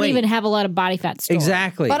lose weight. They don't even have a lot of body fat stored.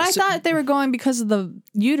 Exactly. But I thought they were going because of the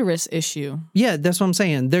uterus issue. Yeah, that's what I'm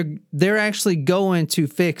saying. They're actually going to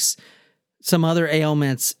fix some other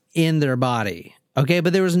ailments in their body. Okay,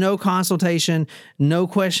 but there was no consultation, no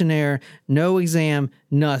questionnaire, no exam,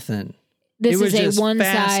 nothing. This is a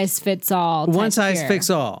one-size-fits-all. One size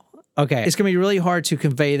fits all. Okay, it's going to be really hard to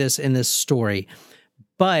convey this in this story,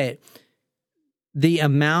 but the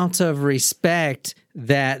amount of respect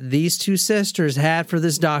that these two sisters had for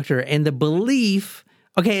this doctor and the belief,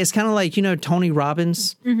 okay, it's kind of like, Tony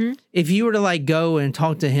Robbins. If you were to go and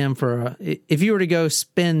talk to him if you were to go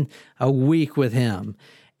spend a week with him,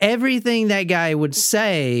 everything that guy would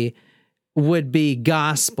say would be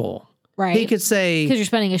gospel. Right. He could say, because you're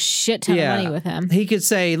spending a shit ton of money with him. He could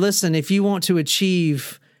say, listen, if you want to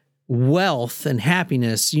achieve wealth and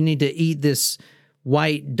happiness, you need to eat this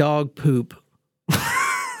white dog poop.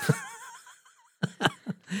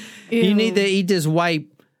 You need to eat this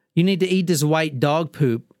white dog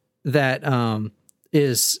poop that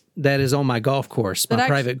is on my golf course,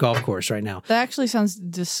 private golf course right now. That actually sounds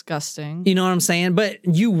disgusting. You know what I'm saying? But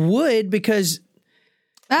you would, because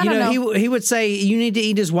I don't know. He would say you need to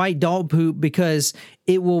eat this white dog poop because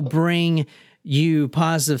it will bring you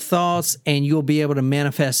positive thoughts and you'll be able to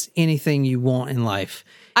manifest anything you want in life.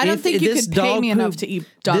 I don't think you could pay me enough to eat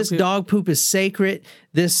dog poop. This dog poop is sacred.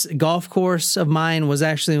 This golf course of mine was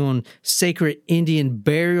actually on sacred Indian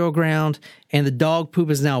burial ground, and the dog poop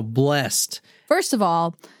is now blessed. First of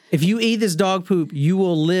all, if you eat this dog poop, you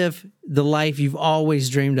will live the life you've always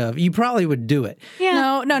dreamed of. You probably would do it.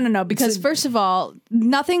 Yeah. No. Because first of all,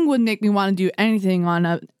 nothing would make me want to do anything on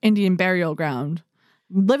an Indian burial ground.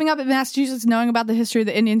 Living up in Massachusetts, knowing about the history of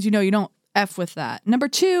the Indians, you don't F with that. Number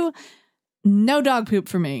 2, no dog poop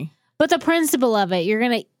for me. But the principle of it, you're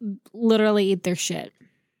going to literally eat their shit.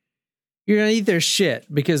 You're going to eat their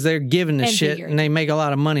shit because they're giving the shit and they make a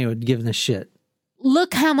lot of money with giving the shit.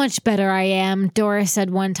 Look how much better I am, Dora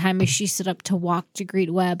said one time as she stood up to walk to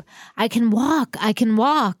greet Webb. I can walk.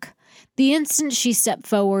 The instant she stepped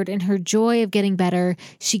forward in her joy of getting better,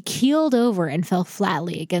 she keeled over and fell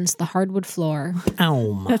flatly against the hardwood floor.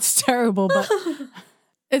 Ow. That's terrible, but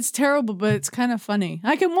it's kind of funny.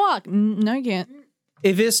 I can walk. No, you can't.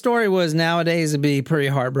 If his story was nowadays, it'd be pretty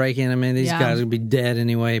heartbreaking. I mean, these guys would be dead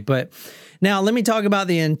anyway. But now let me talk about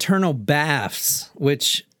the internal baths,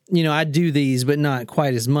 which... I do these, but not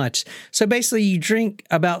quite as much. So basically, you drink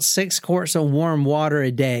about 6 quarts of warm water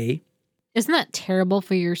a day. Isn't that terrible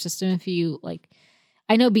for your system if you,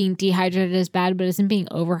 I know being dehydrated is bad, but isn't being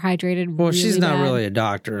overhydrated Well, really she's not bad? really a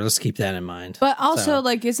doctor. Let's keep that in mind. But also,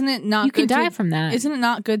 isn't it not you good can die from that. Isn't it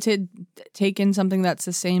not good to take in something that's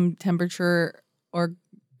the same temperature or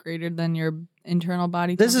greater than your internal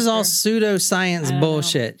body temperature? This is all pseudoscience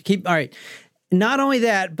bullshit. All right. Not only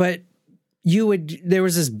that, but... there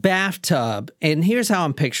was this bathtub, and here's how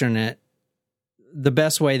I'm picturing it. The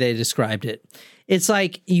best way they described it. It's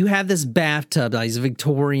like you have this bathtub, like this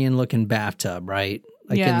Victorian looking bathtub, right?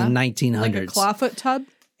 In the 1900s. Like a clawfoot tub?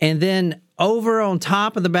 And then over on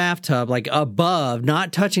top of the bathtub, like above,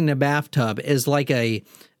 not touching the bathtub, is like a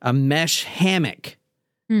mesh hammock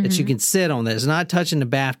that you can sit on that's not touching the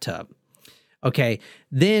bathtub. Okay.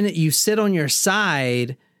 Then you sit on your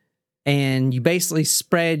side and you basically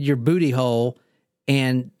spread your booty hole,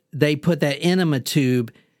 and they put that enema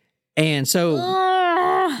tube, and so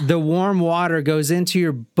the warm water goes into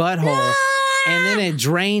your butthole, and then it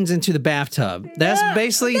drains into the bathtub. That's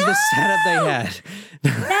basically the setup they had.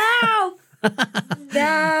 No!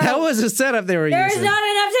 That was the setup they were using. There's not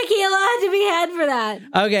enough tequila to be had for that.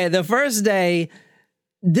 Okay, the first day,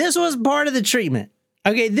 this was part of the treatment.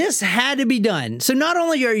 Okay, this had to be done. So not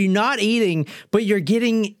only are you not eating, but you're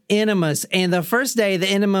getting enemas. And the first day, the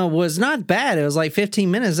enema was not bad. It was like 15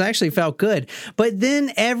 minutes. It actually felt good. But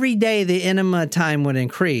then every day, the enema time would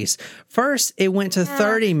increase. First, it went to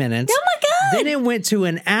 30 minutes. Oh, my God. Then it went to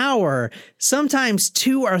an hour, sometimes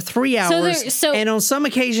 2 or 3 hours. And on some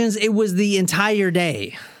occasions, it was the entire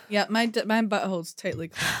day. Yeah, my butthole's tightly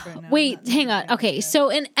clenched right now. Wait, hang on. Okay, so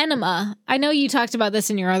an enema, I know you talked about this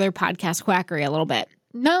in your other podcast, Quackery, a little bit.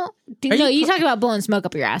 No, you talked about blowing smoke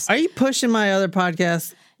up your ass. Are you pushing my other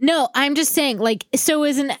podcast? No, I'm just saying, so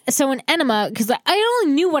an enema, because I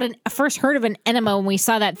only knew first heard of an enema when we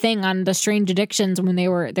saw that thing on the Strange Addictions when they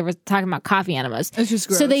were talking about coffee enemas. It's just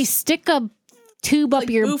gross. So they stick a tube up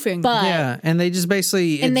your boofing. butt. Yeah, and they just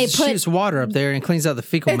basically shoots water up there and cleans out the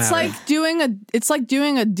fecal matter. It's like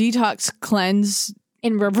doing a detox cleanse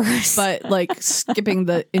in reverse, but skipping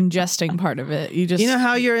the ingesting part of it. You know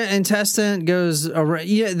how your intestine goes around.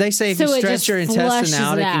 Yeah, they say if you stretch your intestine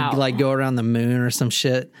out, it can go around the moon or some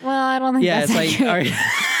shit. Well, I don't think that's accurate.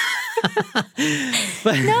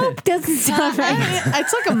 But, nope, doesn't sound right.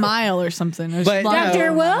 It's like a mile or something. But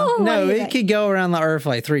Dr. Will? No, it could go around the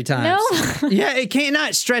earth 3 times. No. Yeah, it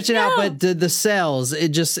cannot stretch it out, but the cells, it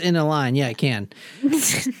just in a line. Yeah, it can.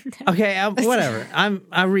 Okay, whatever.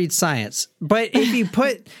 I read science. But if you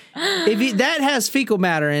that has fecal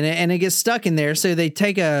matter in it and it gets stuck in there, so they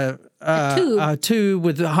take a tube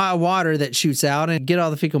with hot water that shoots out and get all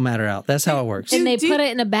the fecal matter out. That's how it works. And they put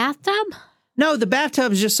it in a bathtub? No, the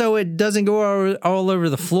bathtub's just so it doesn't go all over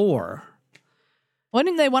the floor.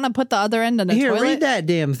 Wouldn't they want to put the other end on the toilet? Here, read that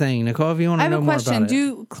damn thing, Nicole, if you want to know more about it. I have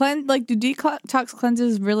a question. Do detox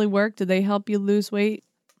cleanses really work? Do they help you lose weight?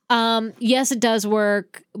 Yes, it does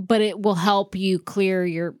work, but it will help you clear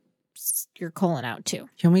your colon out too.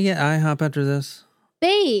 Can we get IHOP after this?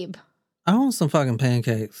 Babe. I want some fucking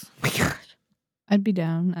pancakes. Oh my God. I'd be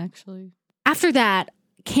down, actually. After that,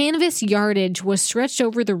 canvas yardage was stretched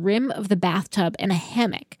over the rim of the bathtub in a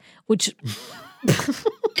hammock, which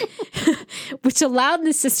allowed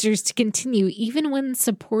the sisters to continue even when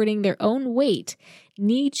supporting their own weight.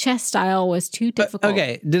 Knee-chest style was too difficult.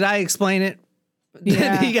 Okay, did I explain it?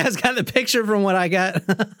 Yeah. You guys got the picture from what I got?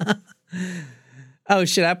 Oh,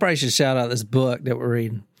 shit, I probably should shout out this book that we're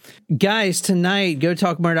reading. Guys, tonight, go to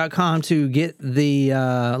talkmurder.com to get the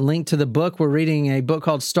link to the book. We're reading a book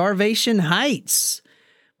called Starvation Heights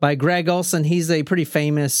by Greg Olson. He's a pretty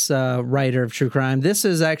famous writer of true crime. This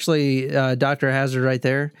is actually Dr. Hazzard right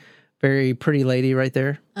there. Very pretty lady right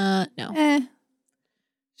there. No.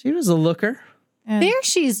 She was a looker. There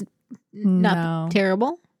she's not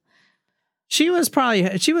terrible. She was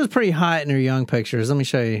pretty hot in her young pictures. Let me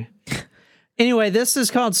show you. Anyway, this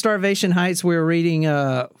is called Starvation Heights. We're reading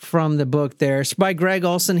from the book there. It's by Greg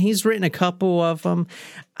Olson. He's written a couple of them.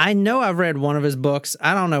 I know I've read one of his books.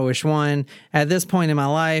 I don't know which one. At this point in my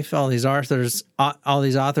life, all these authors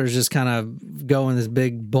just kind of go in this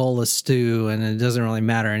big bowl of stew, and it doesn't really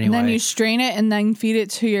matter anyway. And then you strain it and then feed it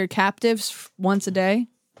to your captives once a day?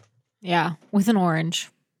 Yeah, with an orange.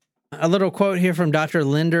 A little quote here from Dr.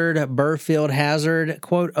 Leonard Burfield Hazzard.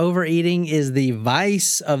 Quote, overeating is the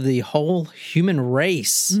vice of the whole human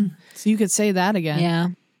race. So you could say that again. Yeah.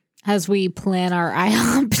 As we plan our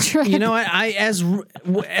IHOP trip. You know what? As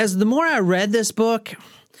the more I read this book,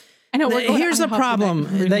 I know. Here's the problem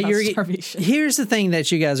starvation. Here's the thing that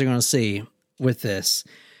you guys are going to see with this.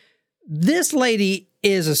 This lady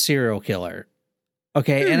is a serial killer.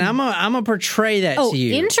 Okay, and I'm gonna portray that to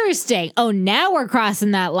you. Interesting. Oh, now we're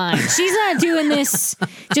crossing that line. She's not doing this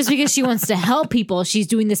just because she wants to help people. She's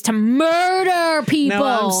doing this to murder people.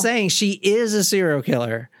 No, I'm saying she is a serial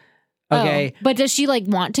killer. Okay. But does she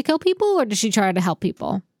want to kill people, or does she try to help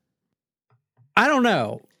people? I don't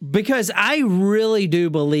know, because I really do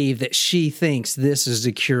believe that she thinks this is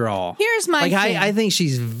the cure-all. Here's my thing. I think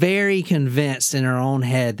she's very convinced in her own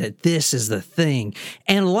head that this is the thing.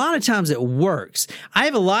 And a lot of times it works. I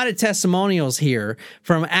have a lot of testimonials here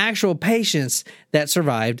from actual patients that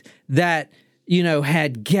survived that,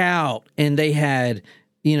 had gout and they had,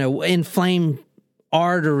 inflamed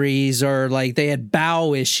arteries, or they had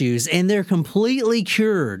bowel issues, and they're completely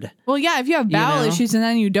cured. Well, yeah, if you have bowel issues and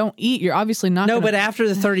then you don't eat, you're obviously not. No, but after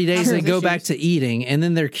the 30 days, they go back to eating, and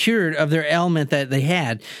then they're cured of their ailment that they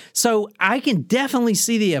had. So I can definitely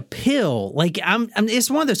see the appeal. It's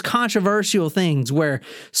one of those controversial things where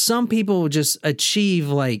some people just achieve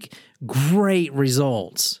great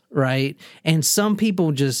results, right? And some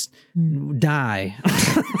people just die.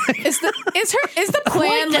 Is the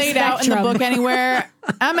plan laid out in the book anywhere?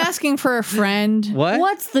 I'm asking for a friend. What?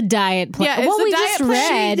 What's the diet plan? Yeah, we just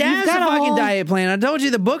read. She has a fucking diet plan. I told you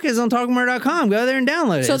the book is on talkmurder.com. Go there and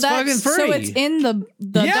download it. So it's fucking free. So it's in the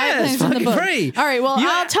diet plan is in the book. Free. All right, well,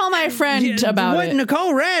 I'll tell my friend about what it. What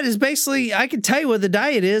Nicole read is basically, I can tell you what the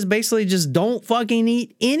diet is. Basically, just don't fucking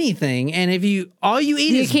eat anything. And if all you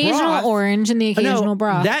eat is the occasional broth, orange and the occasional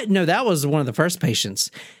broth. That was one of the first patients.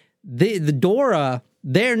 The Dora,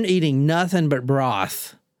 they're eating nothing but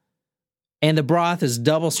broth. And the broth is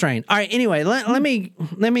double strained. All right, anyway, let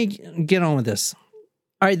me get on with this.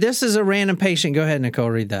 All right, this is a random patient. Go ahead, Nicole,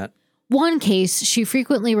 read that. One case she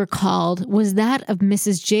frequently recalled was that of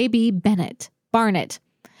Mrs. J.B. Barnett,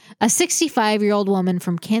 a 65-year-old woman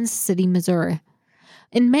from Kansas City, Missouri.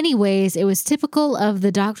 In many ways, it was typical of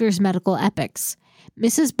the doctor's medical epics.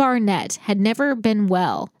 Mrs. Barnett had never been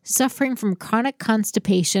well, suffering from chronic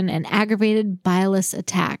constipation and aggravated bilious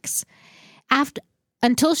attacks.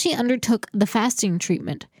 Until she undertook the fasting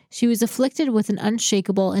treatment, she was afflicted with an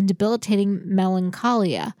unshakable and debilitating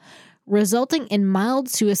melancholia, resulting in mild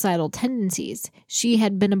suicidal tendencies. She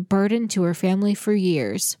had been a burden to her family for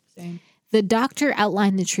years. Same. The doctor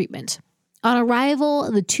outlined the treatment. On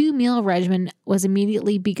arrival, the 2-meal regimen was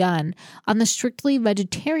immediately begun on the strictly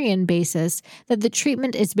vegetarian basis that the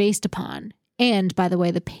treatment is based upon. And, by the way,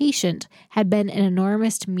 the patient had been an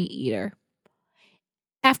enormous meat eater.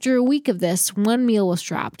 After a week of this, 1 meal was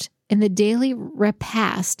dropped, and the daily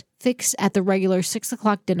repast fixed at the regular 6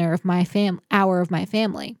 o'clock dinner of hour of my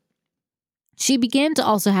family. She began to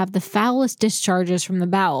also have the foulest discharges from the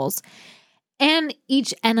bowels, and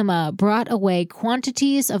each enema brought away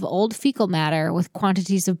quantities of old fecal matter with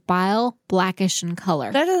quantities of bile, blackish in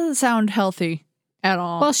color. That doesn't sound healthy at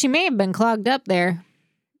all. Well, she may have been clogged up there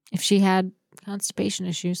if she had constipation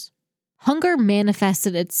issues. Hunger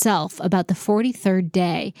manifested itself about the 43rd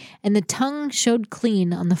day, and the tongue showed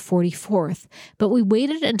clean on the 44th, but we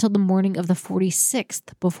waited until the morning of the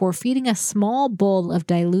 46th before feeding a small bowl of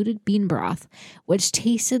diluted bean broth, which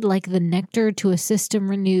tasted like the nectar to a system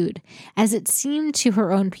renewed, as it seemed to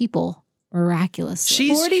her own people, miraculously.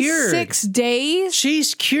 She's 46 cured. days?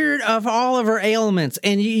 She's cured of all of her ailments.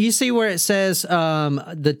 And you see where it says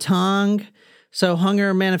the tongue... So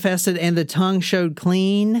hunger manifested and the tongue showed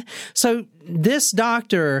clean. So this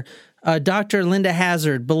doctor, Dr. Linda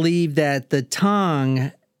Hazzard, believed that the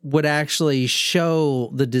tongue would actually show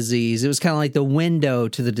the disease. It was kind of like the window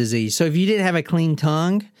to the disease. So if you didn't have a clean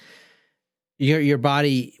tongue, your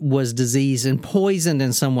body was diseased and poisoned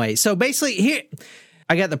in some way. So basically, here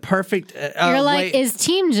I got the perfect. You're like, is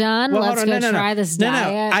Team John? Well, let's go try this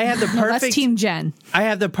diet. No, I have the perfect. That's Team Jen. I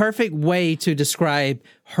have the perfect way to describe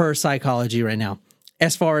her psychology right now,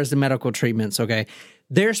 as far as the medical treatments. Okay,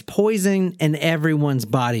 there's poison in everyone's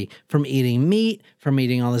body from eating meat, from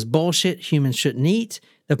eating all this bullshit humans shouldn't eat.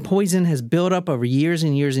 The poison has built up over years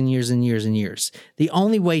and years and years and years and years. The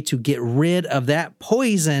only way to get rid of that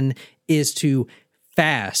poison is to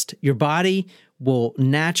fast. Your body will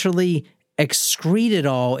naturally excrete it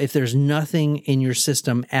all if there's nothing in your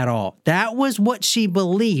system at all. That was what she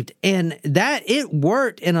believed, and that it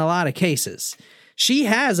worked in a lot of cases. She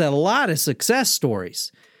has a lot of success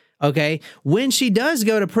stories. Okay, when she does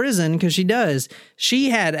go to prison, because she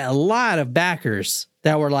had a lot of backers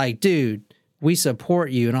that were like, dude, we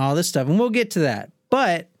support you and all this stuff. And we'll get to that.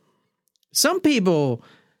 But some people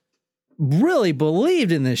really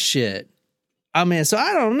believed in this shit. I mean, so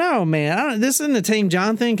I don't know, man. This isn't the Team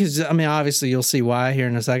John thing because, I mean, obviously you'll see why here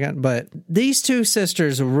in a second. But these two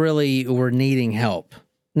sisters really were needing help.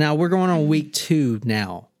 Now, we're going on week 2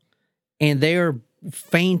 now. And they are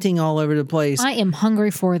fainting all over the place. I am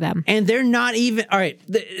hungry for them. And they're not even, all right,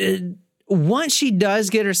 once she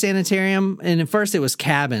does get her sanitarium, and at first it was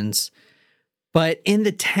cabins, but in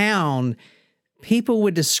the town, people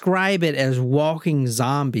would describe it as walking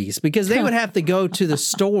zombies because they would have to go to the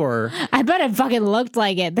store. I bet it fucking looked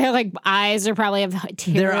like it. Their like eyes are probably have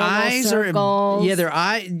their eyes circles. Their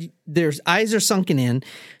eyes are sunken in.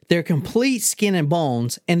 They're complete skin and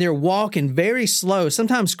bones, and they're walking very slow,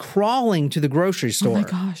 sometimes crawling to the grocery store. Oh my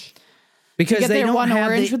gosh. Because they don't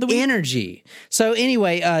have the energy. So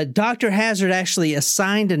anyway, Dr. Hazzard actually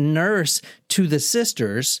assigned a nurse to the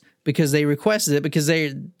sisters because they requested it because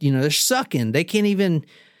they're sucking. They can't even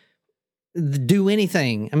do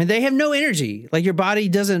anything. I mean, they have no energy. Like your body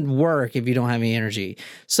doesn't work if you don't have any energy.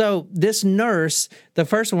 So this nurse, the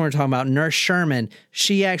first one we're talking about, Nurse Sherman,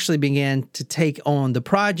 she actually began to take on the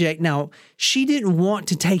project. Now, she didn't want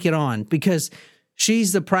to take it on because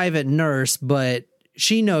she's the private nurse, but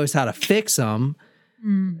she knows how to fix them,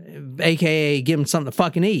 aka give them something to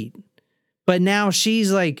fucking eat. But now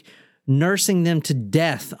she's like nursing them to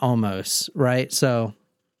death almost, right? So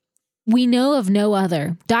we know of no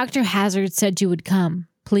other. Dr. Hazzard said you would come,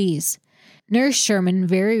 please. Nurse Sherman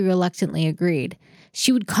very reluctantly agreed.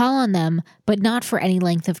 She would call on them, but not for any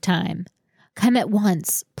length of time. Come at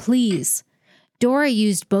once, please. Dora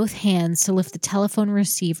used both hands to lift the telephone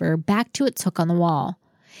receiver back to its hook on the wall.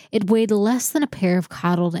 It weighed less than a pair of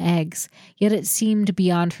coddled eggs, yet it seemed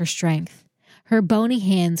beyond her strength. Her bony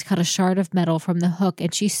hands cut a shard of metal from the hook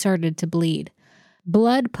and she started to bleed.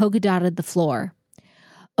 Blood polka-dotted the floor.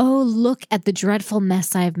 Oh, look at the dreadful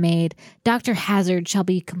mess I have made. Dr. Hazzard shall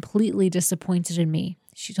be completely disappointed in me,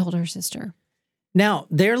 she told her sister. Now,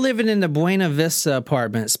 they're living in the Buena Vista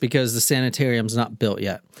apartments because the sanitarium's not built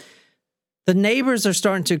yet. The neighbors are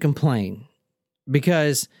starting to complain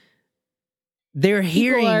because they're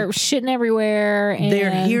hearing... People are shitting everywhere. And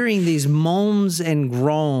they're hearing these moans and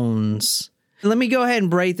groans. Let me go ahead and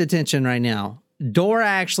break the tension right now. Dora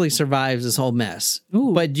actually survives this whole mess.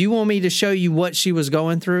 Ooh. But do you want me to show you what she was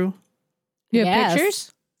going through? You have Yes.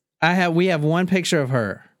 pictures? We have one picture of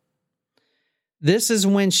her. This is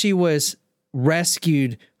when she was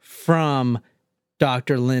rescued from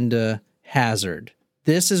Dr. Linda Hazzard.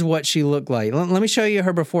 This is what she looked like. Let me show you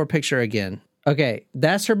her before picture again. Okay,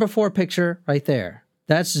 that's her before picture right there.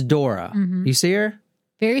 That's Dora. Mm-hmm. You see her?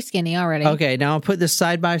 Very skinny already. Okay, now I'll put this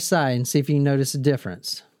side by side and see if you can notice a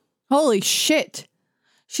difference. Holy shit.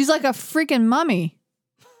 She's like a freaking mummy.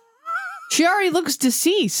 She already looks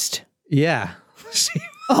deceased. Yeah.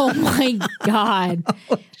 Oh my God.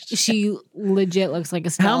 She legit looks like a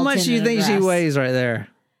skeleton. How much do you think she weighs right there?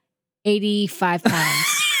 85 pounds.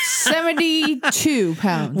 72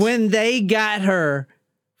 pounds. When they got her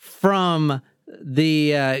from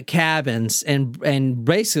the cabins and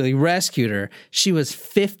basically rescued her, she was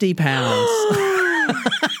 50 pounds.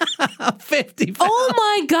 50 pounds. Oh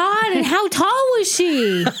my God. And how tall was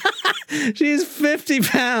she? She's 50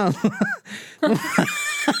 pounds. Wait,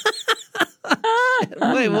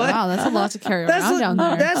 what? Wow, that's a lot to carry around down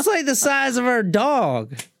there. That's like the size of her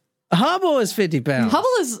dog. Hubble is 50 pounds. Hubble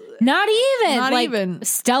is Not even. Not like, even.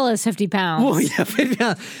 Stella's 50 pounds. Well, yeah, 50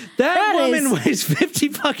 pounds. That woman weighs 50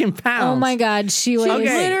 fucking pounds. Oh my God. She weighs.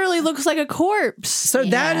 literally looks like a corpse. So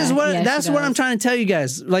that's what I'm trying to tell you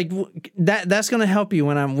guys. Like that's going to help you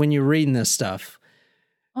when you're reading this stuff.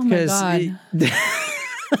 Oh my God.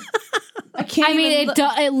 can't. I mean,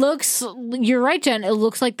 it looks. You're right, Jen. It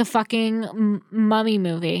looks like the fucking Mummy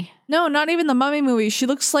movie. No, not even the Mummy movie. She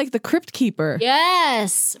looks like the Crypt Keeper.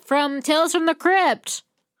 Yes, from Tales from the Crypt.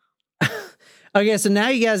 Okay, so now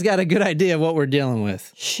you guys got a good idea of what we're dealing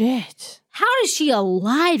with. Shit. How is she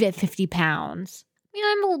alive at 50 pounds? I mean,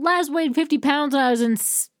 I last weighed 50 pounds when I was in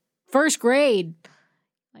first grade.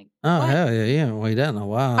 Like, Oh, hell yeah. You haven't weighed that in a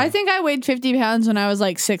while. I think I weighed 50 pounds when I was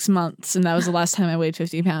like 6 months, and that was the last time I weighed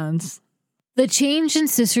 50 pounds. the change in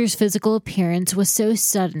Sister's physical appearance was so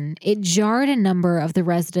sudden, it jarred a number of the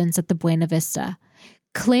residents at the Buena Vista.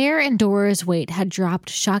 Claire and Dora's weight had dropped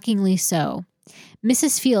shockingly so.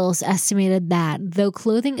 Mrs. Fields estimated that, though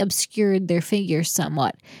clothing obscured their figures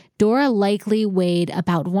somewhat, Dora likely weighed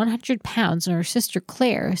about 100 pounds and her sister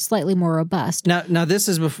Claire, slightly more robust. Now this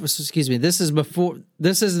is before, excuse me, this isn't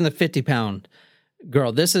the 50-pound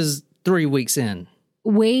girl. This is 3 weeks in.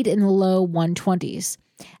 Weighed in the low 120s.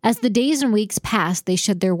 As the days and weeks passed, they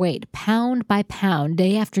shed their weight, pound by pound,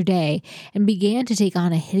 day after day, and began to take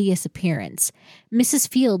on a hideous appearance. Mrs.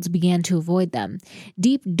 Fields began to avoid them.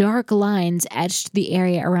 Deep, dark lines etched the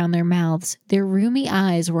area around their mouths. Their rheumy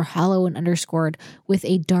eyes were hollow and underscored with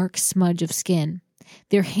a dark smudge of skin.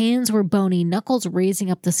 Their hands were bony, knuckles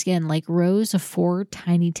raising up the skin like rows of 4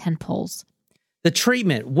 tiny tentpoles. The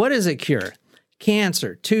treatment, what does it cure?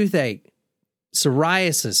 Cancer, toothache,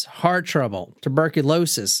 psoriasis, heart trouble,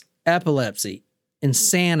 tuberculosis, epilepsy,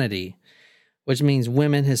 insanity, which means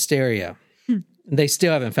women hysteria. They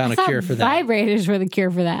still haven't found a cure for that. Vibrators were the cure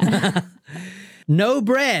for that. No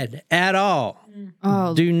bread at all.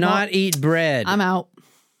 Oh, Do not eat bread. I'm out.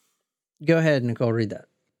 Go ahead, Nicole, read that.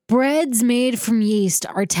 Breads made from yeast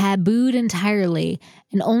are tabooed entirely,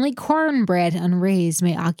 and only cornbread unraised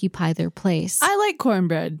may occupy their place. I like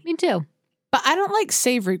cornbread, Me too. but I don't like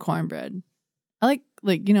savory cornbread. I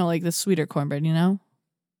like the sweeter cornbread, you know?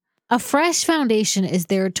 A fresh foundation is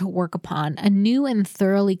there to work upon, a new and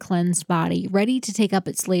thoroughly cleansed body, ready to take up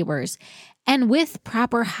its labors, and with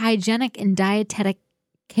proper hygienic and dietetic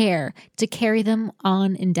care to carry them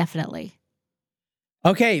on indefinitely.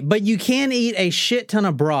 Okay, but you can eat a shit ton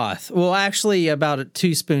of broth. Well, actually, about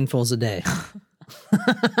 2 spoonfuls a day.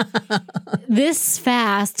 This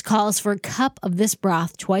fast calls for a cup of this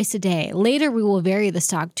broth twice a day. Later, we will vary the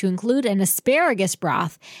stock to include an asparagus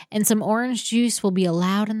broth, and some orange juice will be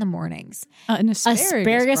allowed in the mornings. An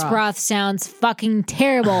asparagus broth sounds fucking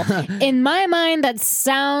terrible. In my mind, that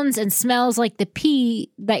sounds and smells like the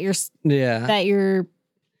pea that your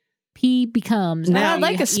pea becomes. Now, I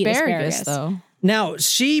like asparagus, though. Now,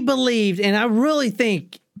 she believed, and I really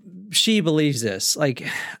think she believes this, like...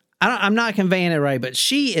 I'm not conveying it right, but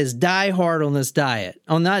she is diehard on this diet.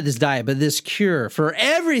 Oh, not this diet, but this cure for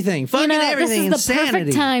everything. Fucking everything. This is the insanity.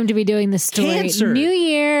 perfect time to be doing this story. Cancer. New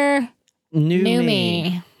year. New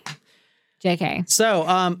me. JK.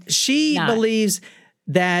 So she believes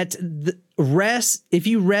that if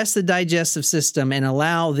you rest the digestive system and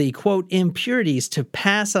allow the, quote, impurities to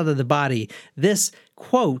pass out of the body, this,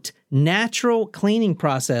 quote, natural cleaning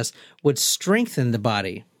process would strengthen the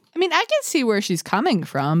body. I mean, I can see where she's coming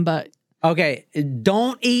from, but... Okay,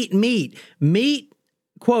 don't eat meat. Meat,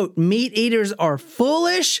 quote, meat eaters are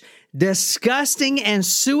foolish, disgusting, and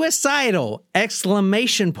suicidal,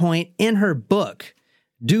 exclamation point in her book.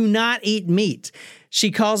 Do not eat meat.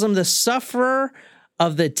 She calls them the sufferer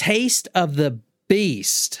of the taste of the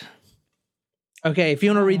beast. Okay, if you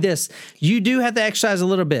want to read this, you do have to exercise a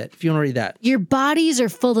little bit if you want to read that. Your bodies are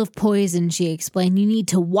full of poison, she explained. You need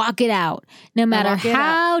to walk it out. No matter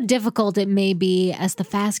how difficult it may be, as the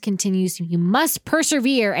fast continues, you must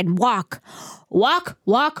persevere and walk. Walk,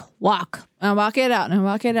 walk, walk. Now walk it out. Now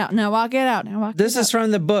walk it out. Now walk it out. Now walk it out. This is from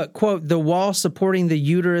the book, quote, the wall supporting the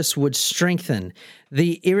uterus would strengthen.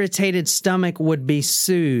 The irritated stomach would be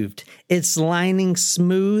soothed. Its lining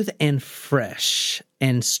smooth and fresh.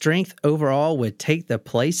 And strength overall would take the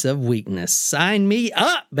place of weakness. Sign me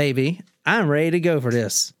up, baby. I'm ready to go for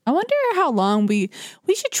this. I wonder how long we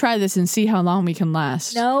should try this and see how long we can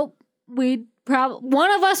last. Nope.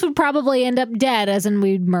 One of us would probably end up dead, as in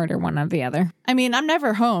we'd murder one of the other. I mean, I'm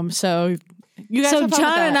never home, so you guys have fun with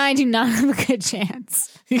John that. and I do not have a good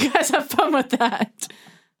chance. You guys have fun with that.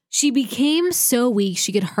 She became so weak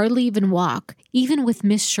she could hardly even walk, even with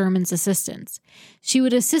Miss Sherman's assistance. She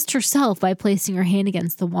would assist herself by placing her hand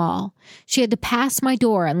against the wall. She had to pass my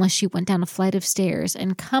door unless she went down a flight of stairs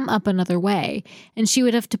and come up another way, and she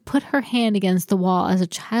would have to put her hand against the wall as a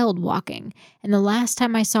child walking. And the last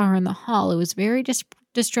time I saw her in the hall, it was very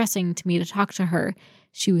distressing to me to talk to her.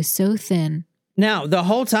 She was so thin. Now, the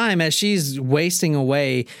whole time as she's wasting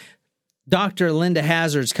away, Dr. Linda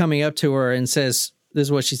Hazzard's coming up to her and says, This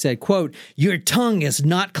is what she said, quote, "Your tongue is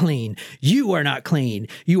not clean. You are not clean.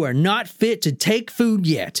 You are not fit to take food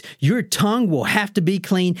yet. Your tongue will have to be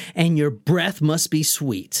clean and your breath must be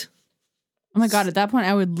sweet." Oh my God, at that point,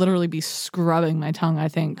 I would literally be scrubbing my tongue, I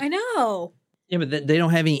think. I know. Yeah, but they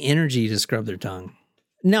don't have any energy to scrub their tongue.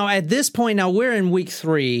 Now, at this point, now we're in week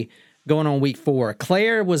 3, going on week 4.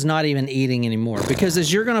 Claire was not even eating anymore because,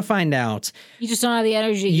 as you're going to find out, You just don't have the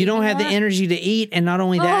energy. you don't have the energy to eat, and not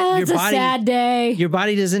only that, it's a sad day. your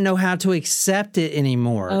body doesn't know how to accept it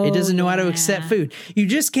anymore. Oh, it doesn't know how to yeah. accept food. You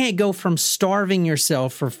just can't go from starving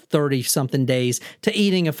yourself for 30-something days to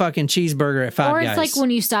eating a fucking cheeseburger at Five Or Guys. it's like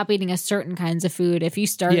when you stop eating a certain kinds of food. If you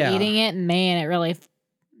start eating it, man, it really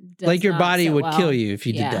does like your not body sit would well. kill you if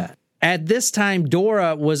you did that. At this time,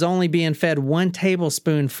 Dora was only being fed 1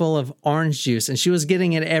 tablespoon full of orange juice, and she was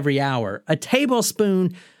getting it every hour. A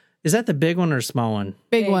tablespoon, is that the big one or a small one?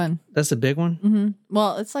 Big one. That's the big one? Mm-hmm.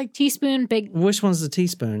 Well, it's like Teaspoon, big. Which one's the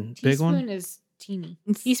teaspoon? Big one? Teaspoon is teeny.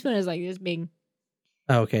 Teaspoon is like this big.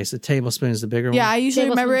 Oh, okay, so tablespoon is the bigger one? I usually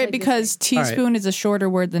remember Tablespoon's it like because teaspoon is a shorter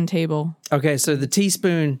word than table. Okay, so the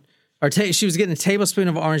teaspoon, she was getting a tablespoon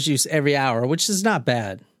of orange juice every hour, which is not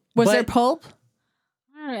bad. Was there pulp?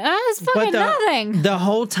 That's fucking nothing. The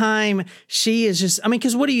whole time she is just,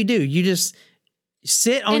 because what do? You just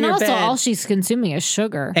sit on your bed. And also, all she's consuming is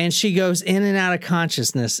sugar. And she goes in and out of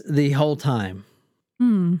consciousness the whole time.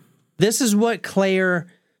 This is what Claire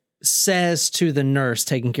says to the nurse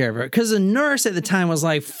taking care of her. Because the nurse at the time was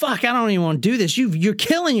like, fuck, I don't even want to do this. You're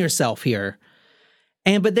killing yourself here.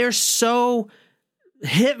 But they're so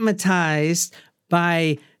hypnotized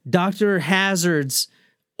by Dr. Hazzard's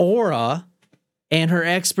aura and her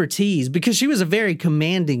expertise, because she was a very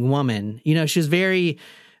commanding woman. She was very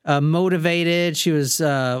motivated. She was,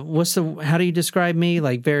 how do you describe me?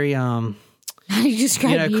 Like very, how do you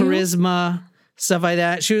describe you? Charisma, stuff like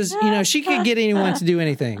that. She was, she could get anyone to do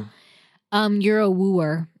anything. You're a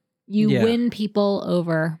wooer. You win people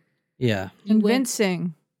over. Yeah.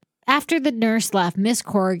 Convincing. After the nurse left, Miss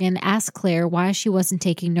Corrigan asked Claire why she wasn't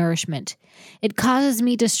taking nourishment. "It causes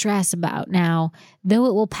me distress about now, though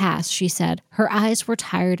it will pass," she said. Her eyes were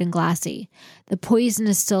tired and glassy. "The poison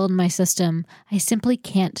is still in my system. I simply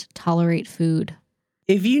can't tolerate food."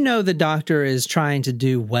 If you know the doctor is trying to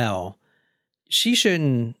do well, she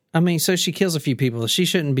shouldn't, so she kills a few people. She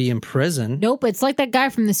shouldn't be in prison. Nope, it's like that guy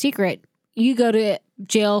from The Secret. You go to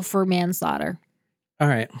jail for manslaughter. All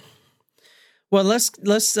right. Well, let's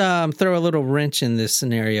throw a little wrench in this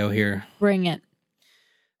scenario here. Bring it.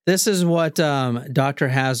 This is what Dr.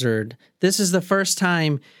 Hazzard, this is the first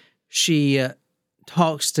time she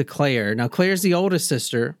talks to Claire. Now, Claire's the oldest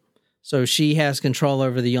sister, so she has control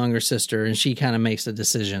over the younger sister, and she kind of makes the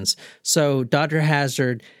decisions. So Dr.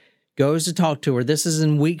 Hazzard goes to talk to her. This is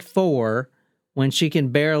in week 4, when she can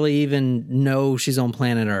barely even know she's on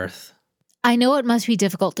planet Earth. "I know it must be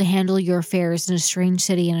difficult to handle your affairs in a strange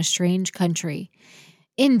city in a strange country."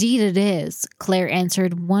 "Indeed it is," Claire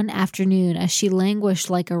answered one afternoon as she languished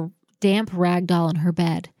like a damp rag doll in her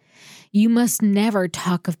bed. "You must never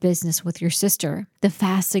talk of business with your sister," the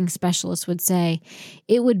fasting specialist would say.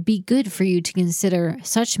 "It would be good for you to consider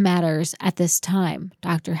such matters at this time,"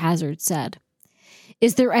 Dr. Hazzard said.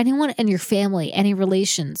 "Is there anyone in your family, any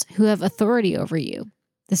relations, who have authority over you?"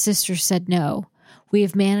 The sister said no. "We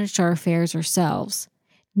have managed our affairs ourselves."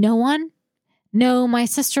 "No one?" "No, my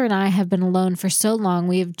sister and I have been alone for so long.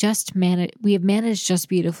 We have managed just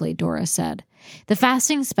beautifully," Dora said. The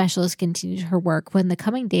fasting specialist continued her work, but in the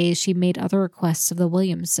coming days she made other requests of the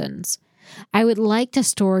Williamsons. "I would like to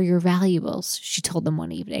store your valuables," she told them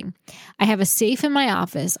one evening. "I have a safe in my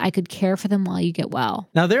office. I could care for them while you get well."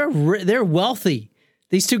 Now, they're wealthy.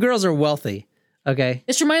 These 2 girls are wealthy. Okay.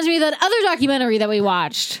 This reminds me of that other documentary that we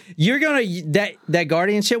watched. You're gonna that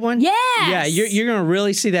guardianship one? Yes! Yeah, you're gonna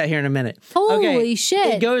really see that here in a minute. Holy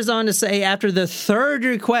shit. It goes on to say after the 3rd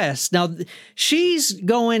request. Now she's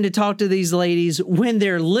going to talk to these ladies when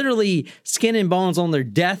they're literally skin and bones on their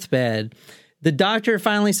deathbed. The doctor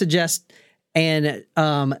finally suggests, and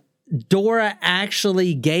Dora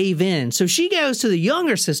actually gave in. So she goes to the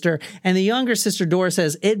younger sister, and the younger sister, Dora,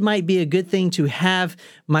 says, "It might be a good thing to have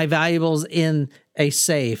my valuables in a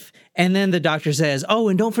safe." And then the doctor says, "Oh,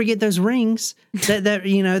 and don't forget those rings,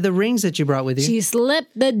 the rings that you brought with you." She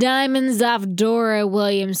slipped the diamonds off Dora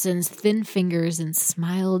Williamson's thin fingers and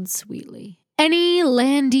smiled sweetly. "Any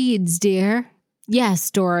land deeds, dear?" "Yes,"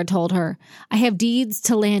 Dora told her. "I have deeds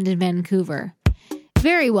to land in Vancouver."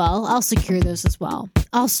 "Very well, I'll secure those as well.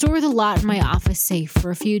 I'll store the lot in my office safe for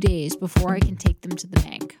a few days before I can take them to the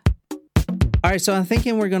bank." All right, so I'm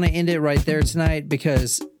thinking we're going to end it right there tonight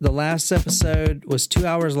because the last episode was 2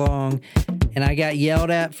 hours long and I got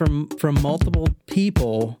yelled at from multiple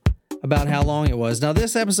people about how long it was. Now,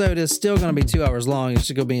 this episode is still going to be 2 hours long. It's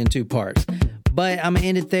just going to be in 2 parts. But I'm going to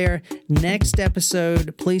end it there. Next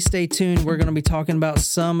episode, please stay tuned. We're going to be talking about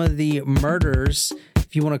some of the murders,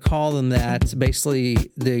 if you want to call them that.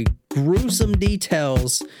 Basically, the gruesome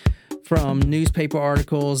details from newspaper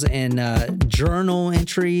articles and journal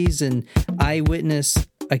entries and eyewitness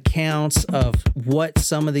accounts of what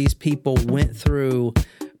some of these people went through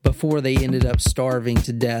before they ended up starving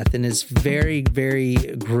to death. And it's very, very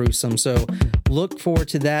gruesome. So look forward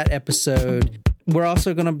to that episode. We're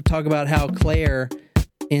also going to talk about how Claire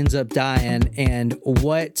ends up dying, and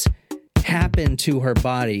what happened to her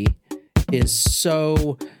body is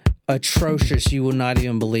so atrocious you will not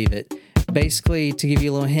even believe it. Basically, to give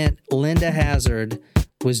you a little hint, Linda Hazzard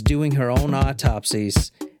was doing her own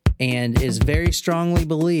autopsies and is very strongly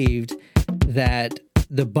believed that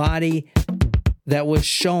the body that was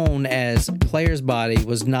shown as Claire's body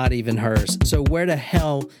was not even hers. So where the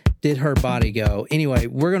hell did her body go? Anyway,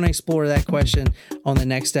 we're going to explore that question on the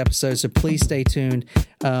next episode, so please stay tuned.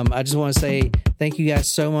 I just want to say thank you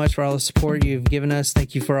guys so much for all the support you've given us.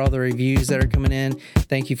 Thank you for all the reviews that are coming in.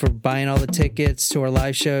 Thank you for buying all the tickets to our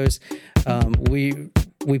live shows. We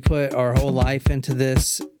put our whole life into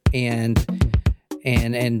this, and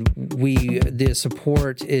the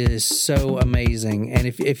support is so amazing. And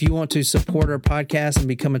if you want to support our podcast and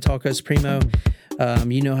become a Talko Supremo,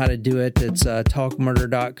 you know how to do it. It's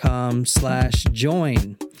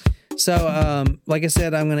talkmurder.com/join. So, like I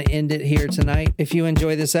said, I'm going to end it here tonight. If you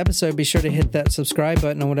enjoy this episode, be sure to hit that subscribe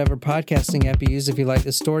button on whatever podcasting app you use. If you like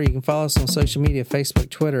this story, you can follow us on social media, Facebook,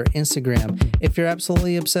 Twitter, Instagram. If you're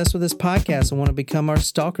absolutely obsessed with this podcast and want to become our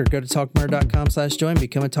stalker, go to talkmurder.com/join,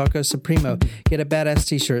 become a Talko Supremo, get a badass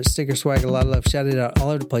t-shirt, sticker swag, a lot of love, shout it out all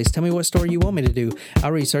over the place. Tell me what story you want me to do.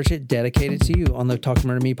 I'll research it, dedicate it to you on the Talk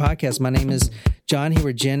Murder Me podcast. My name is John, here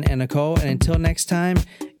with Jen and Nicole, and until next time,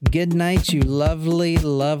 good night, you lovely,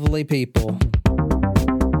 lovely people.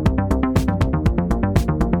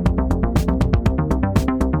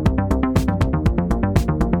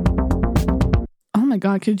 Oh my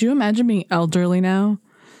God, could you imagine being elderly now?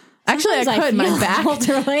 Actually, Sometimes I could. feel My back.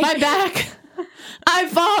 elderly. My back. I've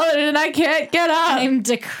fallen and I can't get up. I'm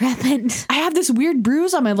decrepit. I have this weird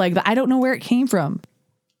bruise on my leg that I don't know where it came from.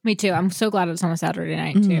 Me too. I'm so glad it's on a Saturday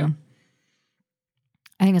night too.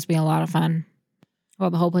 I think it's been a lot of fun.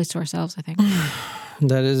 Well, the whole place to ourselves, I think.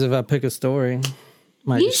 That is if I pick a story.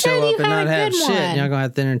 Might You just said show you up and had not a have good shit. one. And y'all going to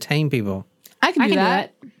have to entertain people. I can do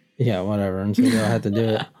that. Yeah, whatever. Until y'all have to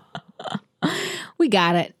do it. We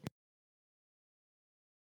got it.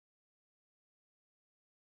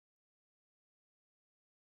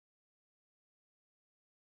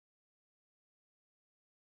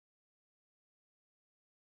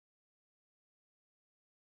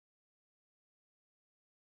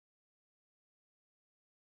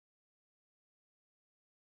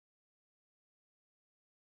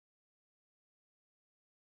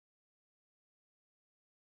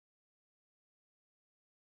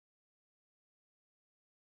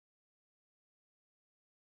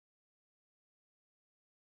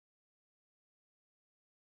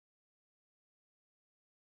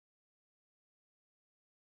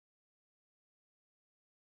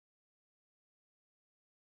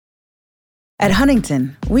 At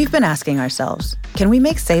Huntington, we've been asking ourselves, can we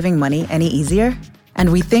make saving money any easier?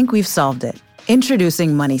 And we think we've solved it.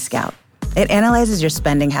 Introducing Money Scout. It analyzes your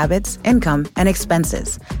spending habits, income, and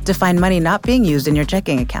expenses to find money not being used in your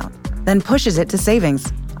checking account, then pushes it to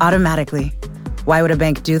savings automatically. Why would a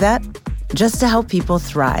bank do that? Just to help people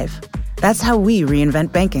thrive. That's how we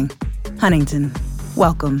reinvent banking. Huntington,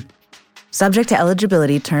 welcome. Subject to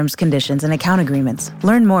eligibility, terms, conditions, and account agreements.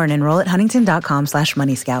 Learn more and enroll at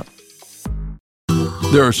huntington.com/moneyscout.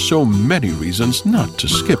 There are so many reasons not to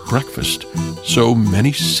skip breakfast. So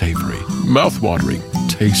many savory, mouth-watering,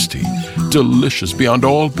 tasty, delicious beyond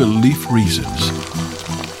all belief reasons.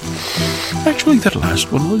 Actually, that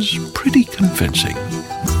last one was pretty convincing.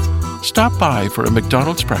 Stop by for a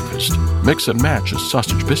McDonald's breakfast. Mix and match a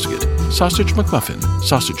sausage biscuit, sausage McMuffin,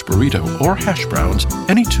 sausage burrito, or hash browns,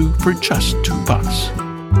 any two for just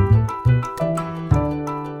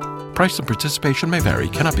 $2. Price and participation may vary,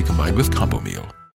 cannot be combined with combo meal.